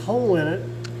 this hole in it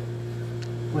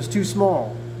was too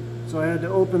small. So I had to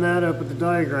open that up with the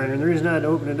die grinder. And the reason I had to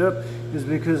open it up is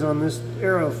because on this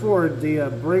Aero Ford,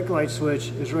 the brake light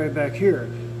switch is right back here.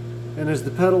 And as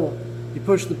the pedal, you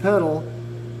push the pedal,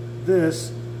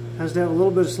 this has to have a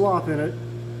little bit of slop in it.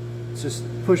 It's just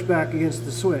push back against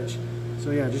the switch.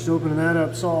 So yeah, just opening that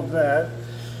up solved that.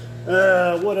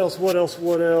 What else?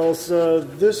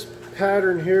 This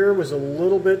pattern here was a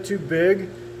little bit too big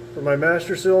for my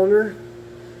master cylinder.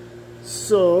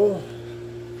 So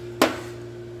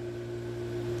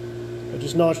I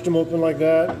just notched them open like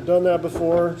that. Done that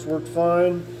before, it's worked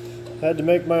fine. Had to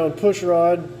make my own push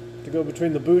rod to go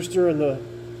between the booster and the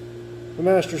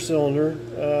master cylinder.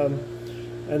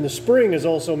 And the spring is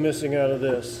also missing out of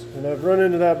this. And I've run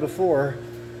into that before.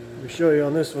 Let me show you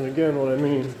on this one again what I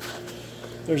mean.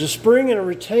 There's a spring and a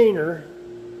retainer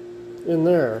in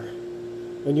there.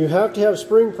 And you have to have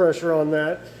spring pressure on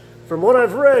that. From what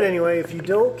I've read anyway, if you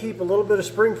don't keep a little bit of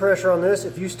spring pressure on this,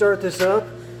 if you start this up,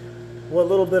 what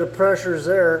little bit of pressure is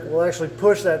there will actually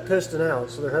push that piston out.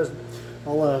 So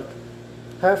I'll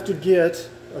have to get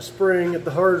a spring at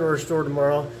the hardware store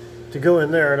tomorrow to go in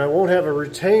there, and I won't have a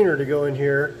retainer to go in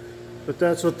here, but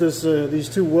that's what these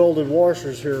two welded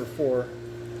washers here are for.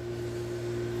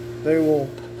 They will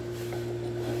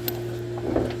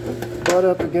butt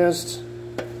up against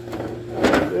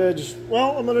the edge.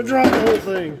 Well, I'm going to drop the whole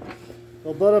thing.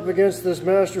 They'll butt up against this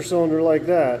master cylinder like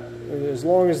that. And as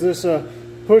long as this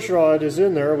push rod is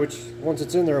in there, which once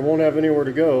it's in there it won't have anywhere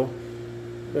to go,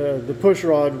 the push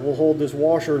rod will hold this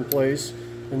washer in place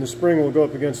and the spring will go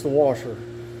up against the washer.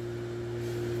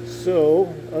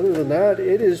 So other than that,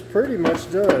 it is pretty much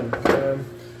done.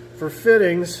 For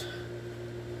fittings,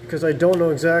 because I don't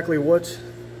know exactly what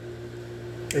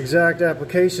exact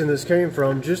application this came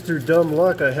from, just through dumb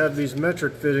luck I have these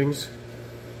metric fittings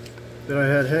that I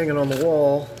had hanging on the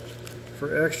wall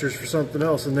for extras for something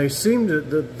else, and they seem to,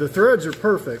 the threads are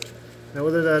perfect. Now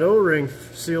whether that O-ring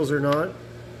seals or not,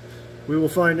 we will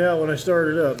find out when I start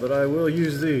it up, but I will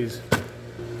use these.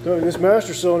 So this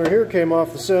master cylinder here came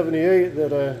off the 78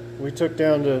 that we took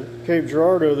down to Cape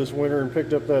Girardeau this winter and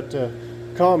picked up that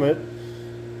Comet.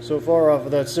 So far off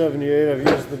of that 78 I've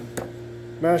used the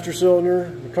master cylinder,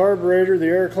 the carburetor, the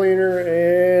air cleaner,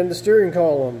 and the steering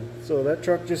column. So that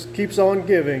truck just keeps on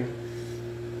giving.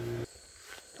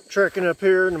 Trekking up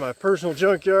here into my personal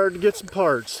junkyard to get some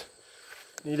parts.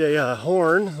 Need a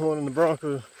horn. The one in the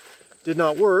Bronco did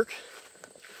not work.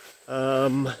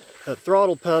 A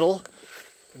throttle pedal.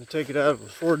 I'm going to take it out of a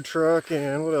Ford truck,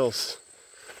 and what else?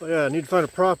 Oh yeah, I need to find a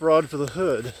prop rod for the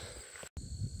hood.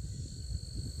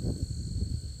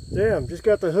 Damn, just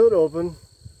got the hood open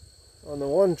on the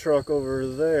one truck over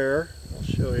there. I'll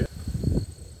show you.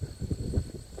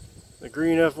 The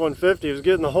green F-150 was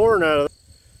getting the horn out of it.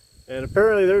 And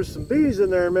apparently there's some bees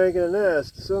in there making a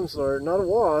nest of some sort. Not a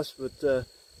wasp, but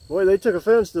boy, they took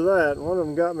offense to that. One of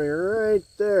them got me right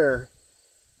there.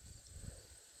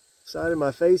 Side of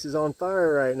my face is on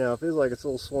fire right now. Feels like it's a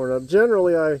little sworn up.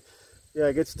 Generally,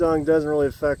 I get stung. Doesn't really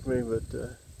affect me, but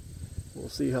we'll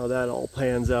see how that all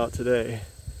pans out today.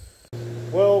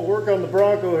 Well, work on the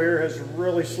Bronco here has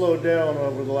really slowed down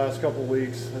over the last couple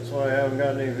weeks. That's why I haven't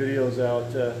gotten any videos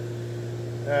out.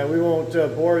 We won't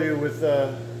bore you with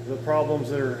the problems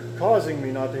that are causing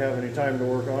me not to have any time to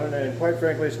work on it, and quite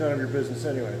frankly, it's none of your business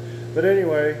anyway. But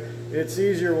anyway, it's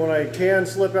easier when I can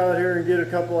slip out here and get a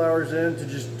couple hours in to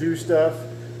just do stuff,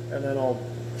 and then I'll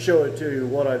show it to you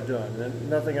what I've done. And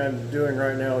nothing I'm doing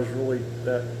right now is really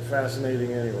that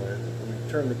fascinating anyway. Let me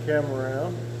turn the camera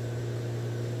around.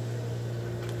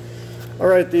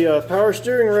 Alright, the power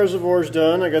steering reservoir is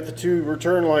done. I got the 2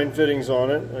 return line fittings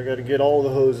on it. I got to get all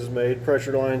the hoses made,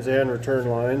 pressure lines and return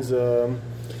lines.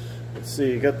 Let's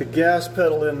see, got the gas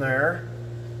pedal in there.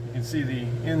 You can see the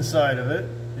inside of it.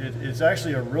 It's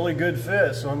actually a really good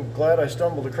fit, so I'm glad I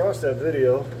stumbled across that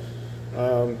video.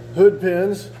 Hood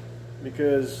pins,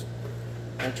 because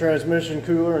my transmission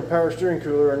cooler and power steering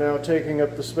cooler are now taking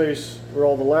up the space where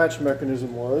all the latch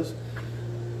mechanism was.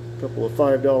 A couple of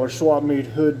 $5 swap meet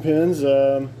hood pins.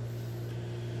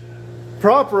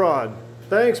 Prop rod.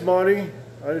 Thanks, Monty.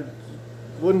 I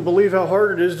wouldn't believe how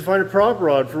hard it is to find a prop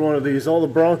rod for one of these. All the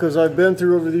Broncos I've been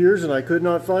through over the years, and I could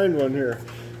not find one here.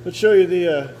 Let's show you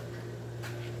the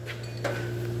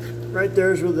right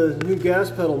there's where the new gas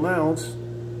pedal mounts.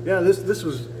 Yeah, this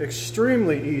was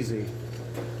extremely easy.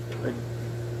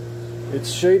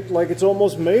 It's shaped like it's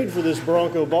almost made for this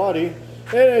Bronco body.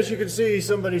 And as you can see,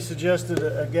 somebody suggested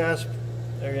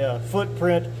a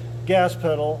footprint gas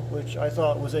pedal, which I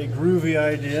thought was a groovy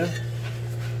idea.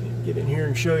 Get in here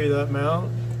and show you that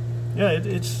mount. Yeah,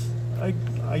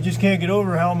 I just can't get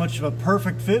over how much of a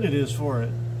perfect fit it is for it.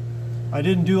 I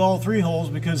didn't do all 3 holes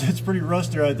because it's pretty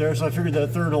rusty right there, so I figured that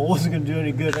 3rd hole wasn't going to do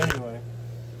any good anyway.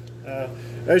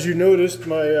 As you noticed,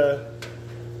 my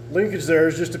linkage there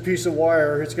is just a piece of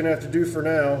wire. It's going to have to do for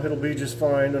now. It'll be just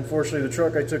fine. Unfortunately, the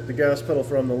truck I took the gas pedal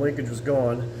from, the linkage was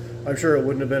gone. I'm sure it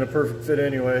wouldn't have been a perfect fit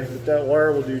anyway, but that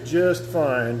wire will do just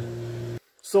fine.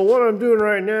 So what I'm doing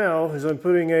right now is I'm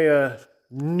putting a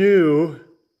new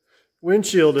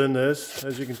windshield in this.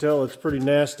 As you can tell, it's pretty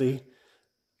nasty,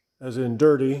 as in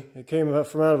dirty. It came out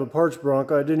from out of a parts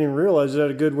Bronco. I didn't even realize it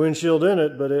had a good windshield in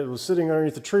it, but it was sitting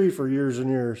underneath a tree for years and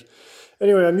years.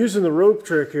 Anyway, I'm using the rope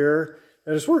trick here,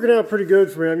 and it's working out pretty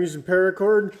good for me. I'm using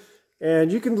paracord,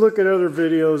 and you can look at other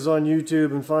videos on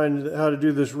YouTube and find how to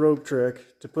do this rope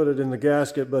trick to put it in the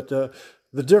gasket. But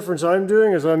the difference I'm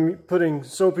doing is I'm putting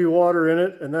soapy water in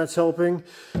it, and that's helping.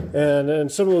 And in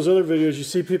some of those other videos, you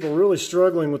see people really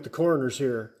struggling with the corners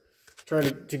here,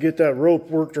 trying to get that rope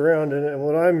worked around. And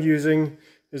what I'm using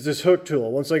is this hook tool.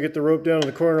 Once I get the rope down to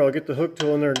the corner, I'll get the hook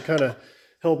tool in there and kind of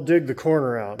help dig the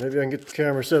corner out. Maybe I can get the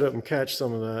camera set up and catch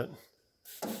some of that.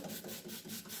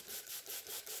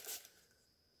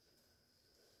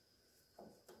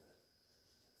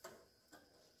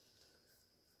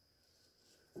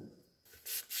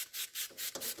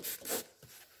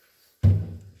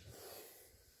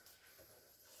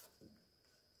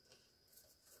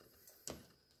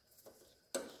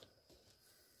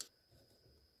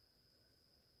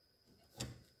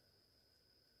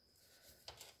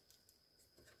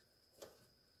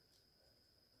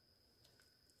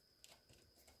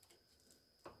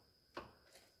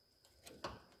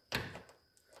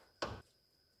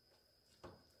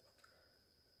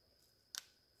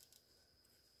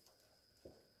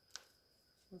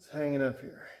 What's hanging up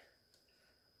here?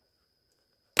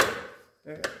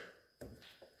 There.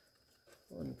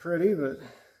 Wasn't pretty, but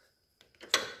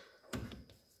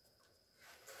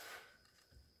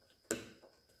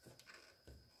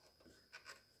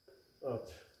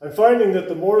I'm finding that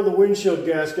the more the windshield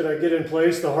gasket I get in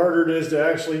place, the harder it is to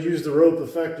actually use the rope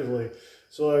effectively.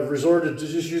 So I've resorted to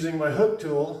just using my hook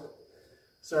tool.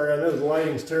 Sorry, I know the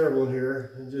lighting's terrible in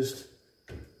here, and just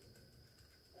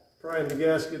prying the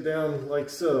gasket down like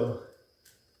so.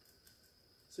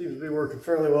 Seems to be working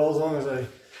fairly well as long as I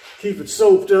keep it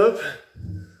soaped up.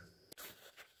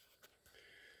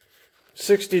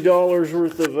 $60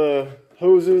 worth of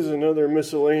hoses and other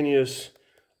miscellaneous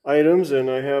items,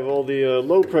 and I have all the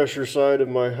low pressure side of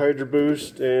my Hydro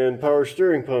Boost and power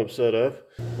steering pump set up.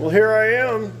 Well, here I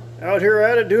am, out here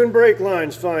at it doing brake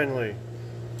lines finally.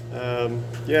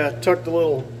 Yeah, tucked a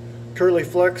little curly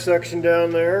flex section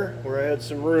down there where I had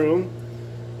some room.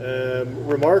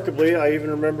 Remarkably, I even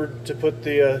remembered to put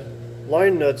the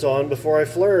line nuts on before I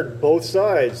flared both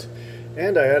sides.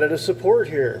 And I added a support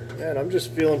here. Man, I'm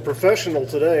just feeling professional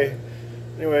today.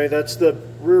 Anyway, that's the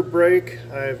rear brake.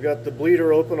 I've got the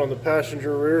bleeder open on the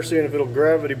passenger rear, seeing if it'll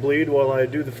gravity bleed while I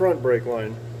do the front brake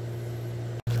line.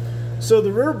 So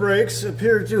the rear brakes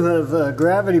appear to have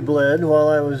gravity bled while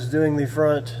I was doing the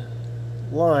front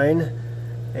line.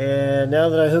 And now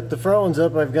that I hooked the front ones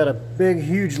up, I've got a big,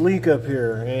 huge leak up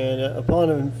here. And upon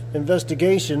an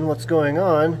investigation, what's going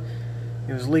on,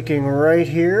 it was leaking right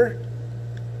here.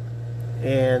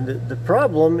 And the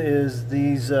problem is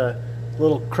these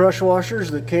little crush washers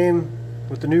that came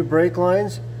with the new brake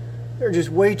lines, they're just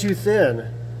way too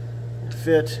thin. It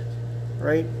fit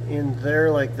right in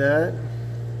there like that.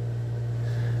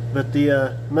 But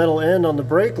the metal end on the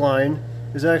brake line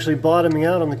is actually bottoming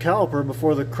out on the caliper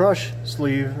before the crush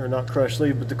sleeve, or not crush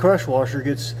sleeve, but the crush washer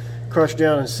gets crushed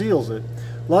down and seals it.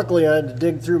 Luckily I had to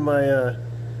dig through my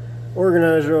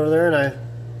organizer over there and I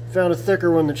found a thicker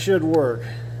one that should work.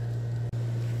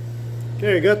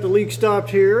 Okay, got the leak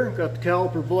stopped here, got the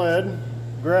caliper bled,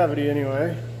 gravity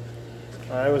anyway.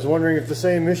 I was wondering if the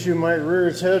same issue might rear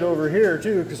its head over here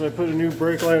too, because I put a new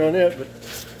brake line on it, but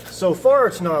so far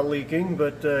it's not leaking,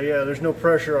 but yeah, there's no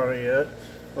pressure on it yet.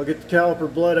 I'll get the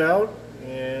caliper bled out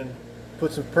and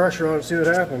put some pressure on it and see what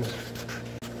happens.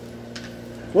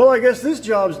 Well, I guess this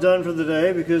job's done for the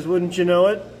day, because wouldn't you know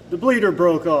it, the bleeder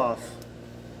broke off.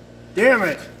 Damn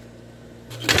it!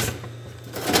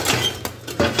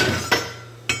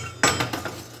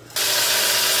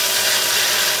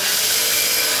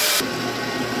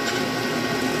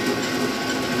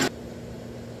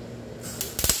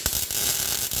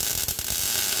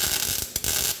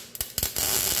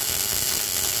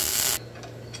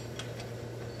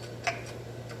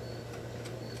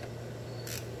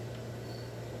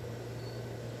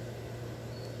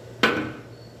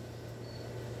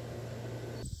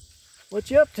 What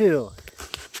you up to?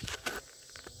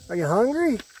 Are you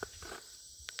hungry?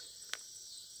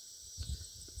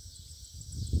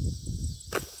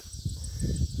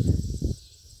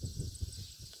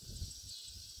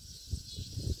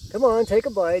 Come on, take a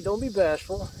bite. Don't be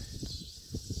bashful.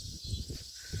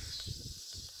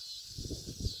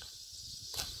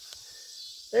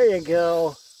 There you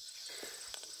go.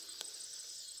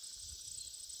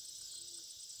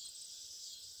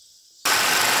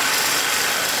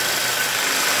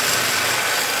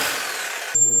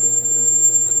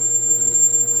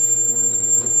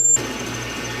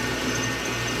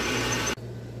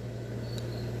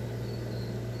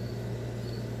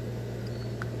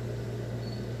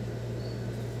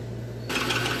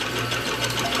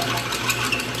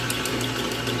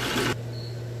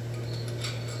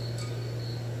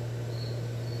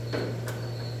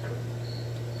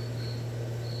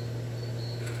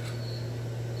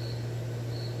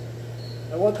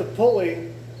 I want the pulley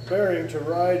bearing to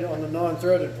ride on the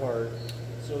non-threaded part,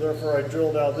 so therefore I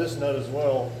drilled out this nut as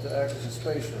well to act as a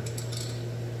spacer.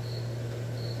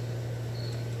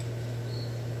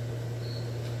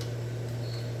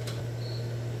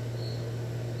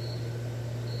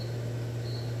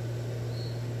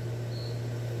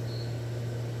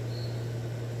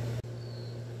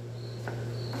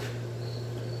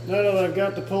 Now that I've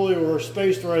got the pulley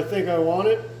spaced where I think I want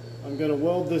it, I'm going to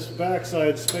weld this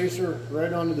backside spacer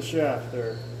right onto the shaft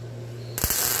there.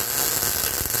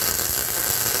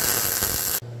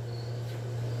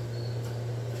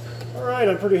 Alright,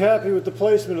 I'm pretty happy with the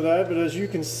placement of that, but as you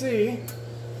can see,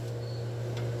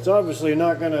 it's obviously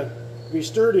not going to be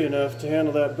sturdy enough to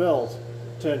handle that belt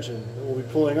tension that will be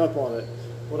pulling up on it.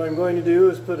 What I'm going to do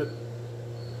is put a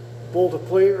bolt of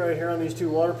plate right here on these two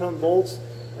water pump bolts,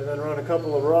 and then run a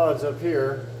couple of rods up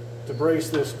here to brace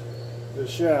this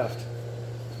shaft.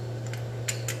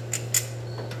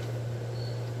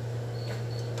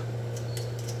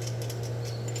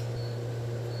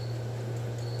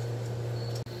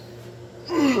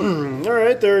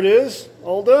 Alright, there it is,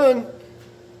 all done.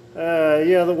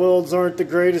 Yeah, the welds aren't the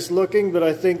greatest looking, but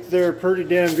I think they're pretty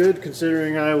damn good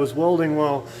considering I was welding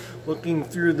while looking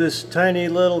through this tiny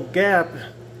little gap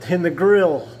in the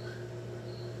grill.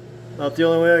 Not the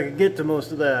only way I could get to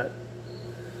most of that.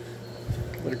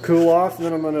 Let it cool off, and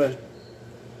then I'm going to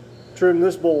trim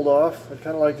this bolt off. I'd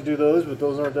kind of like to do those, but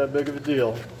those aren't that big of a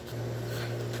deal.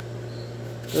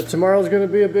 But tomorrow's going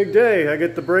to be a big day. I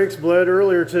get the brakes bled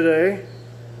earlier today,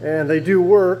 and they do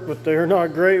work, but they're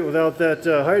not great without that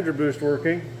Hydro Boost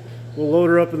working. We'll load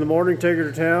her up in the morning, take her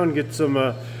to town, get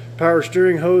some power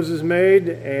steering hoses made,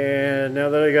 and now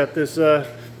that I got this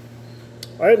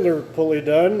idler pulley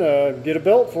done, get a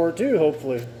belt for it too,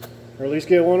 hopefully, or at least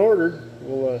get one ordered.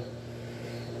 We'll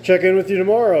check in with you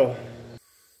tomorrow.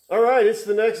 Alright, it's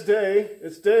the next day,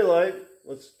 it's daylight,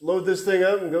 let's load this thing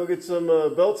up and go get some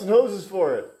belts and hoses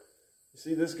for it. You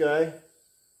see this guy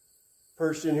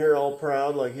perched in here all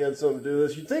proud like he had something to do with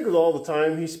this. You'd think with all the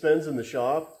time he spends in the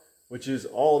shop, which is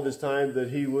all of his time, that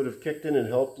he would have kicked in and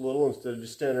helped a little instead of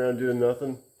just standing around doing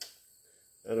nothing.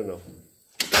 I don't know.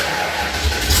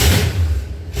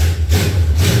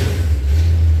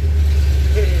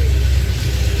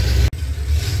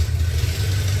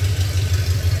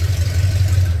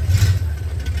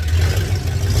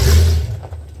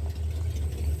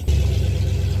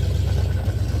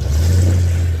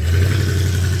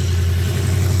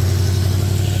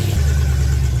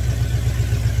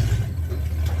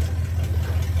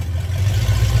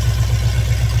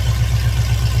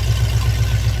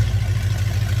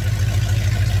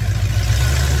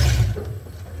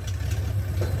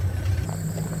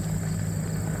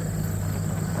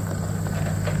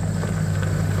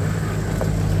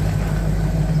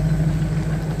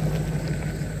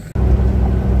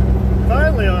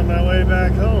 On my way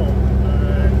back home,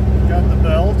 I got the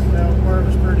belt. That part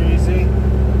was pretty easy.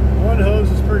 One hose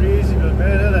was pretty easy, but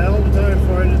man, I had a hell of a time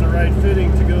finding the right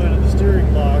fitting to go into the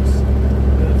steering box.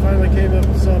 And it finally came up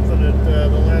with something at the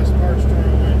last parts store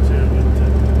I went to.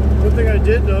 But one thing I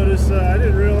did notice, I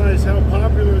didn't realize how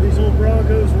popular these old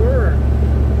Broncos were.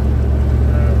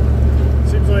 It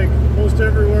seems like most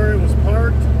everywhere it was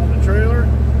parked on the trailer.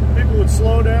 People would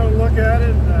slow down and look at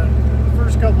it.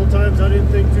 First couple times I didn't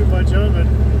think too much of it,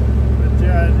 but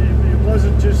yeah, it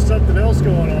wasn't just something else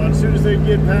going on. As soon as they'd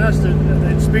get past it,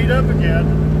 they'd speed up again,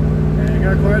 and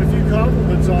got quite a few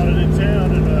compliments on it in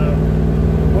town.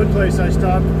 And one place I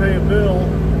stopped to pay a bill,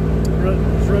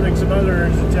 was running some other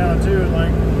errands in town too, and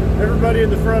like everybody in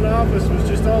the front office was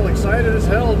just all excited as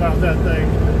hell about that thing.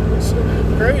 It's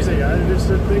crazy. I just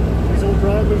didn't think these old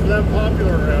Broncos were that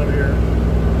popular around here.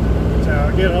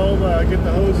 So get home, get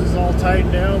the hoses all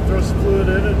tightened down, throw some fluid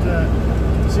in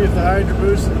it, see if the Hydro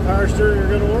Boost and the power steering are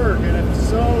going to work. And if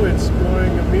so, it's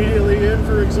going immediately in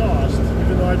for exhaust,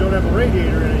 even though I don't have a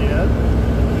radiator in it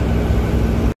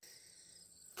yet.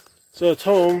 So it's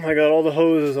home. I got all the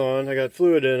hoses on. I got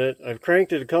fluid in it. I've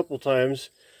cranked it a couple times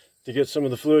to get some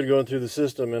of the fluid going through the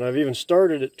system, and I've even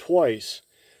started it twice.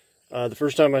 The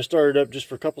first time I started up just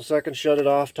for a couple seconds, shut it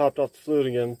off, topped off the fluid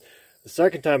again. The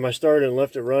second time I started and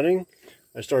left it running,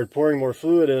 I started pouring more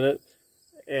fluid in it,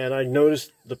 and I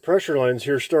noticed the pressure lines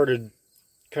here started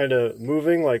kind of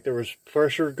moving, like there was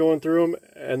pressure going through them,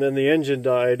 and then the engine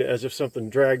died as if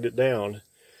something dragged it down.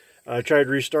 I tried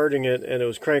restarting it, and it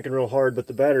was cranking real hard, but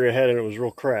the battery I had in it was real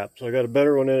crap, so I got a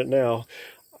better one in it now.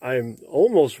 I'm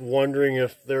almost wondering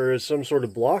if there is some sort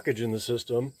of blockage in the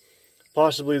system,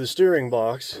 possibly the steering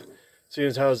box, seeing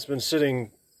as how it's been sitting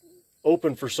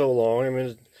open for so long. I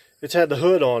mean, it's had the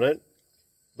hood on it,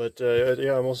 but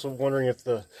yeah, I'm also wondering if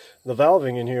the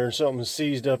valving in here and something's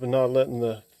seized up and not letting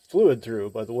the fluid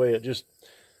through. By the way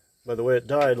it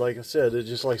died, like I said, it's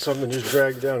just like something just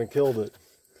dragged it down and killed it.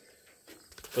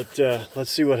 But let's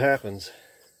see what happens.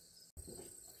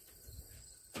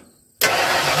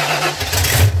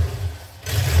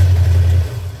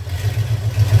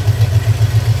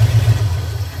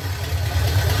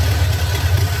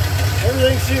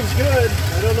 Everything seems good.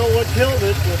 I don't know what killed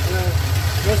it, but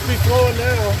must be flowing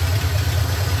now.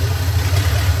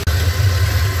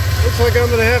 Looks like I'm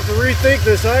going to have to rethink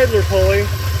this idler pulley,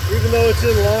 even though it's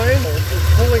in line.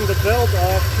 It's pulling the belt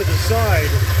off to the side,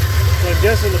 so I'm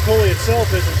guessing the pulley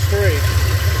itself isn't straight.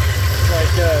 It's like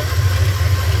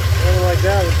something like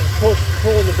that, it's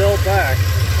pulling the belt back.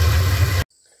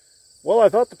 Well, I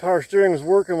thought the power steering was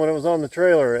working when it was on the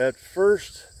trailer. At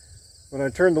first, when I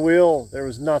turned the wheel, there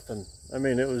was nothing. I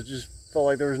mean, it was just felt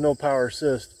like there was no power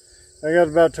assist. I got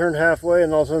about turned halfway,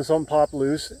 and all of a sudden something popped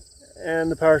loose, and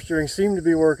the power steering seemed to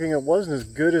be working. It wasn't as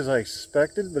good as I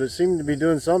expected, but it seemed to be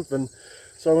doing something.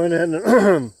 So I went ahead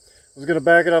and was going to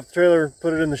back it off the trailer,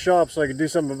 put it in the shop so I could do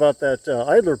something about that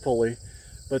idler pulley.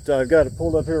 But I've got it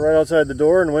pulled up here right outside the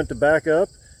door and went to back up,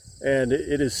 and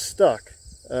it is stuck.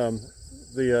 Let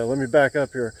me back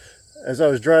up here. As I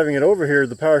was driving it over here,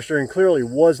 the power steering clearly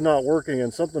was not working,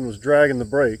 and something was dragging the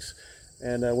brakes.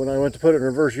 And when I went to put it in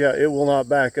reverse, yeah, it will not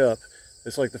back up.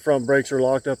 It's like the front brakes are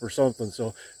locked up or something.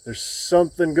 So there's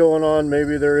something going on.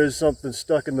 Maybe there is something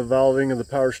stuck in the valving of the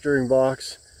power steering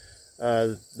box.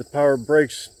 The power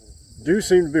brakes do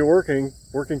seem to be working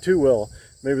too well.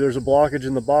 Maybe there's a blockage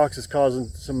in the box that's causing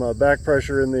some back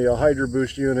pressure in the Hydro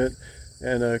Boost unit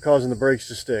and causing the brakes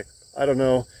to stick. I don't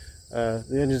know. The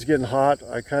engine's getting hot.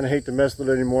 I kind of hate to mess with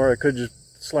it anymore. I could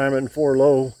just slam it in 4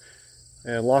 low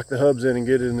and lock the hubs in and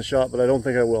get it in the shop, but I don't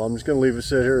think I will. I'm just going to leave it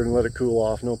sit here and let it cool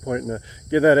off. No point in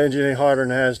getting that engine any hotter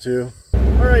than it has to.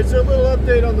 Alright, so a little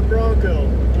update on the Bronco.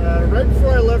 Right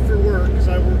before I left for work, because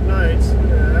I work nights,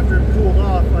 after it cooled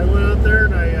off, I went out there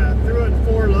and I threw it in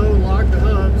 4 low, locked the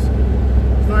hubs,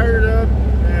 fired it up,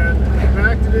 and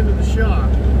backed it into the shop.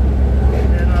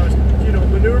 And I was, you know,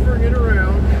 maneuvering it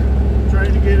around,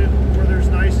 trying to get it where there's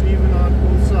nice and even on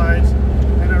both sides.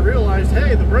 And I realized,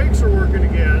 hey, the brakes are working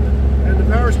again, and the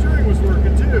power steering was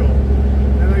working too.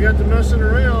 And I got to messing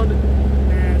around,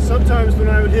 and sometimes when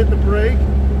I would hit the brake,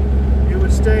 it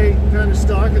would stay kind of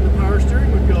stuck and the power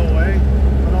steering would go away.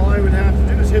 But all I would have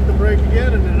to do is hit the brake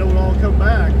again and then it would all come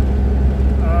back.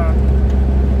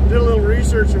 Did a little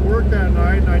research at work that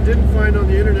night, and I didn't find on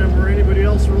the internet where anybody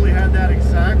else really had that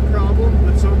exact problem,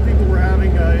 but some people were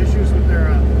having issues with their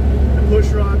the push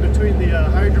rod between the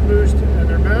Hydro Boost and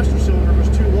their master cylinder was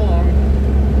too long.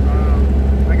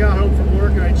 I got home from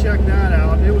work and I checked that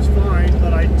out. It was fine,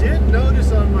 but I did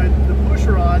notice on the push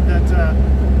rod that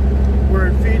where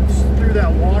it feeds through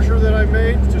that washer that I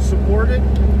made to support it,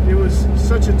 it was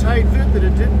such a tight fit that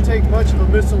it didn't take much of a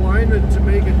misalignment to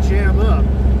make it jam up.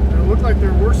 And it looked like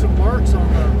there were some marks on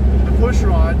the push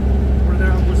rod where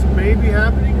that was maybe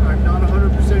happening. I'm not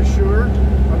 100% sure.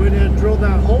 I went ahead and drilled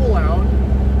that hole out,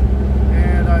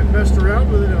 and I messed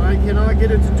around with it, and I cannot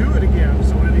get it to do it again.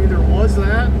 So it either was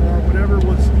that, or whatever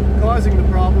was causing the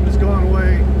problem has gone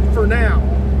away for now.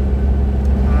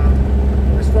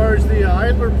 As far as the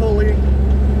idler pulley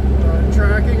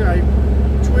tracking, I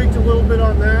tweaked a little bit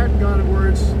on that, got it where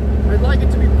it's, I'd like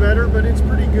it to be better, but it's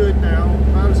pretty good now.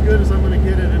 About as good as I'm going to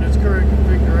get it in its current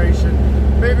configuration.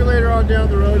 Maybe later on down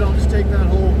the road I'll just take that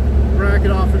whole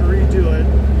bracket off and redo it,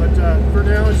 but for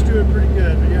now it's doing pretty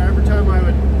good. But yeah, every time I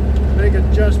would make an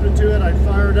adjustment to it, I'd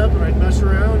fire it up and I'd mess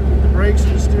around with the brakes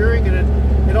and the steering,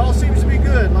 and it all seems to be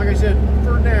good, like I said,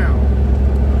 for now.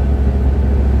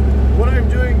 What I'm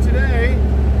doing today,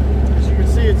 as you can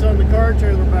see, it's on the car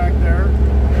trailer back there.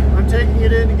 I'm taking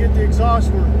it in to get the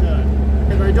exhaust work done.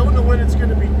 And I don't know when it's going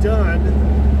to be done,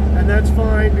 and that's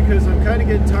fine because I'm kind of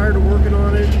getting tired of working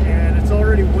on it, and it's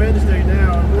already Wednesday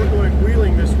now, and we're going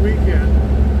wheeling this weekend.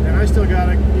 And I still got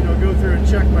to, you know, go through and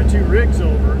check my 2 rigs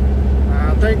over.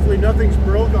 Thankfully, nothing's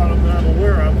broke on them that I'm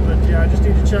aware of, but yeah, I just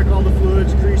need to check all the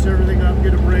fluids, grease everything up,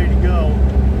 get them ready to go.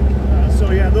 So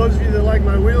yeah, those of you that like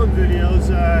my wheeling videos,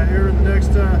 here in the next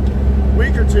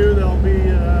week or two, there'll be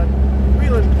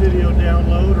wheeling video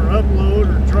download or upload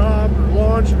or drop or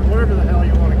launch or whatever the hell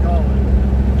you want to call it.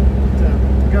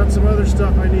 But, got some other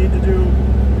stuff I need to do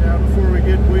before we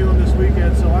get wheeling this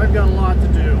weekend, so I've got a lot to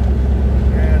do.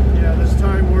 And yeah, this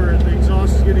time where the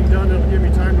exhaust is getting done, it'll give me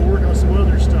time to work on some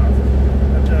other stuff.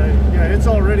 But yeah, it's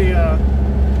already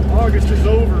August is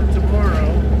over tomorrow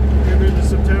and into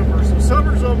September, so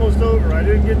summer's almost over. I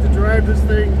didn't get to drive this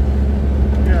thing.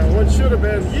 Yeah, what should have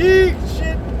been, yeet,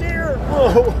 shit, deer,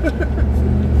 whoa.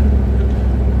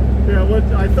 Yeah, what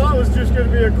I thought was just going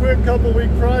to be a quick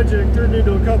couple-week project turned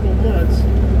into a couple months,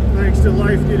 thanks to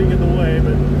life getting in the way.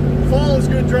 But fall is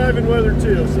good driving weather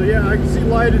too, so yeah, I can see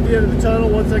light at the end of the tunnel.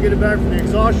 Once I get it back from the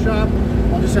exhaust shop,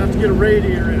 I'll just have to get a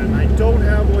radiator in it. I don't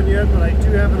have one yet, but I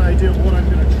do have an idea of what I'm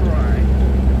going to try.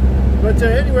 But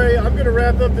anyway, I'm going to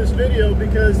wrap up this video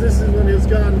because this one has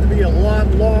gotten to be a lot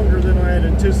longer than I had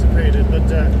anticipated.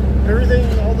 But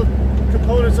everything, all the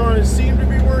components on it seem to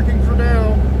be working for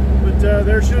now. But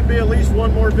there should be at least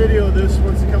one more video of this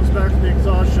once it comes back from the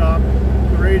exhaust shop.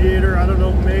 The radiator, I don't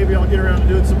know, maybe I'll get around to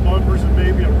doing some bumpers and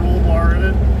maybe a roll bar in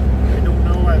it. I don't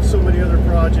know, I have so many other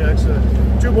projects.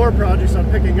 2 more projects I'm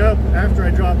picking up after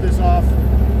I drop this off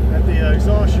at the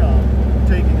exhaust shop,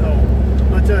 taking home.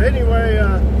 But anyway,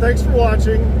 thanks for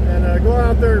watching, and go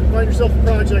out there and find yourself a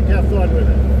project, have fun with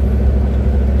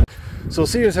it. So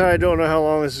seeing as how I don't know how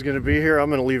long this is going to be here, I'm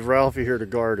going to leave Ralphie here to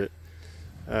guard it.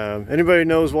 Anybody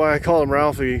knows why I call him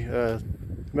Ralphie,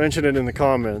 mention it in the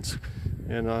comments.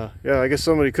 And yeah, I guess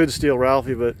somebody could steal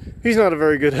Ralphie, but he's not a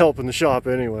very good help in the shop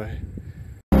anyway.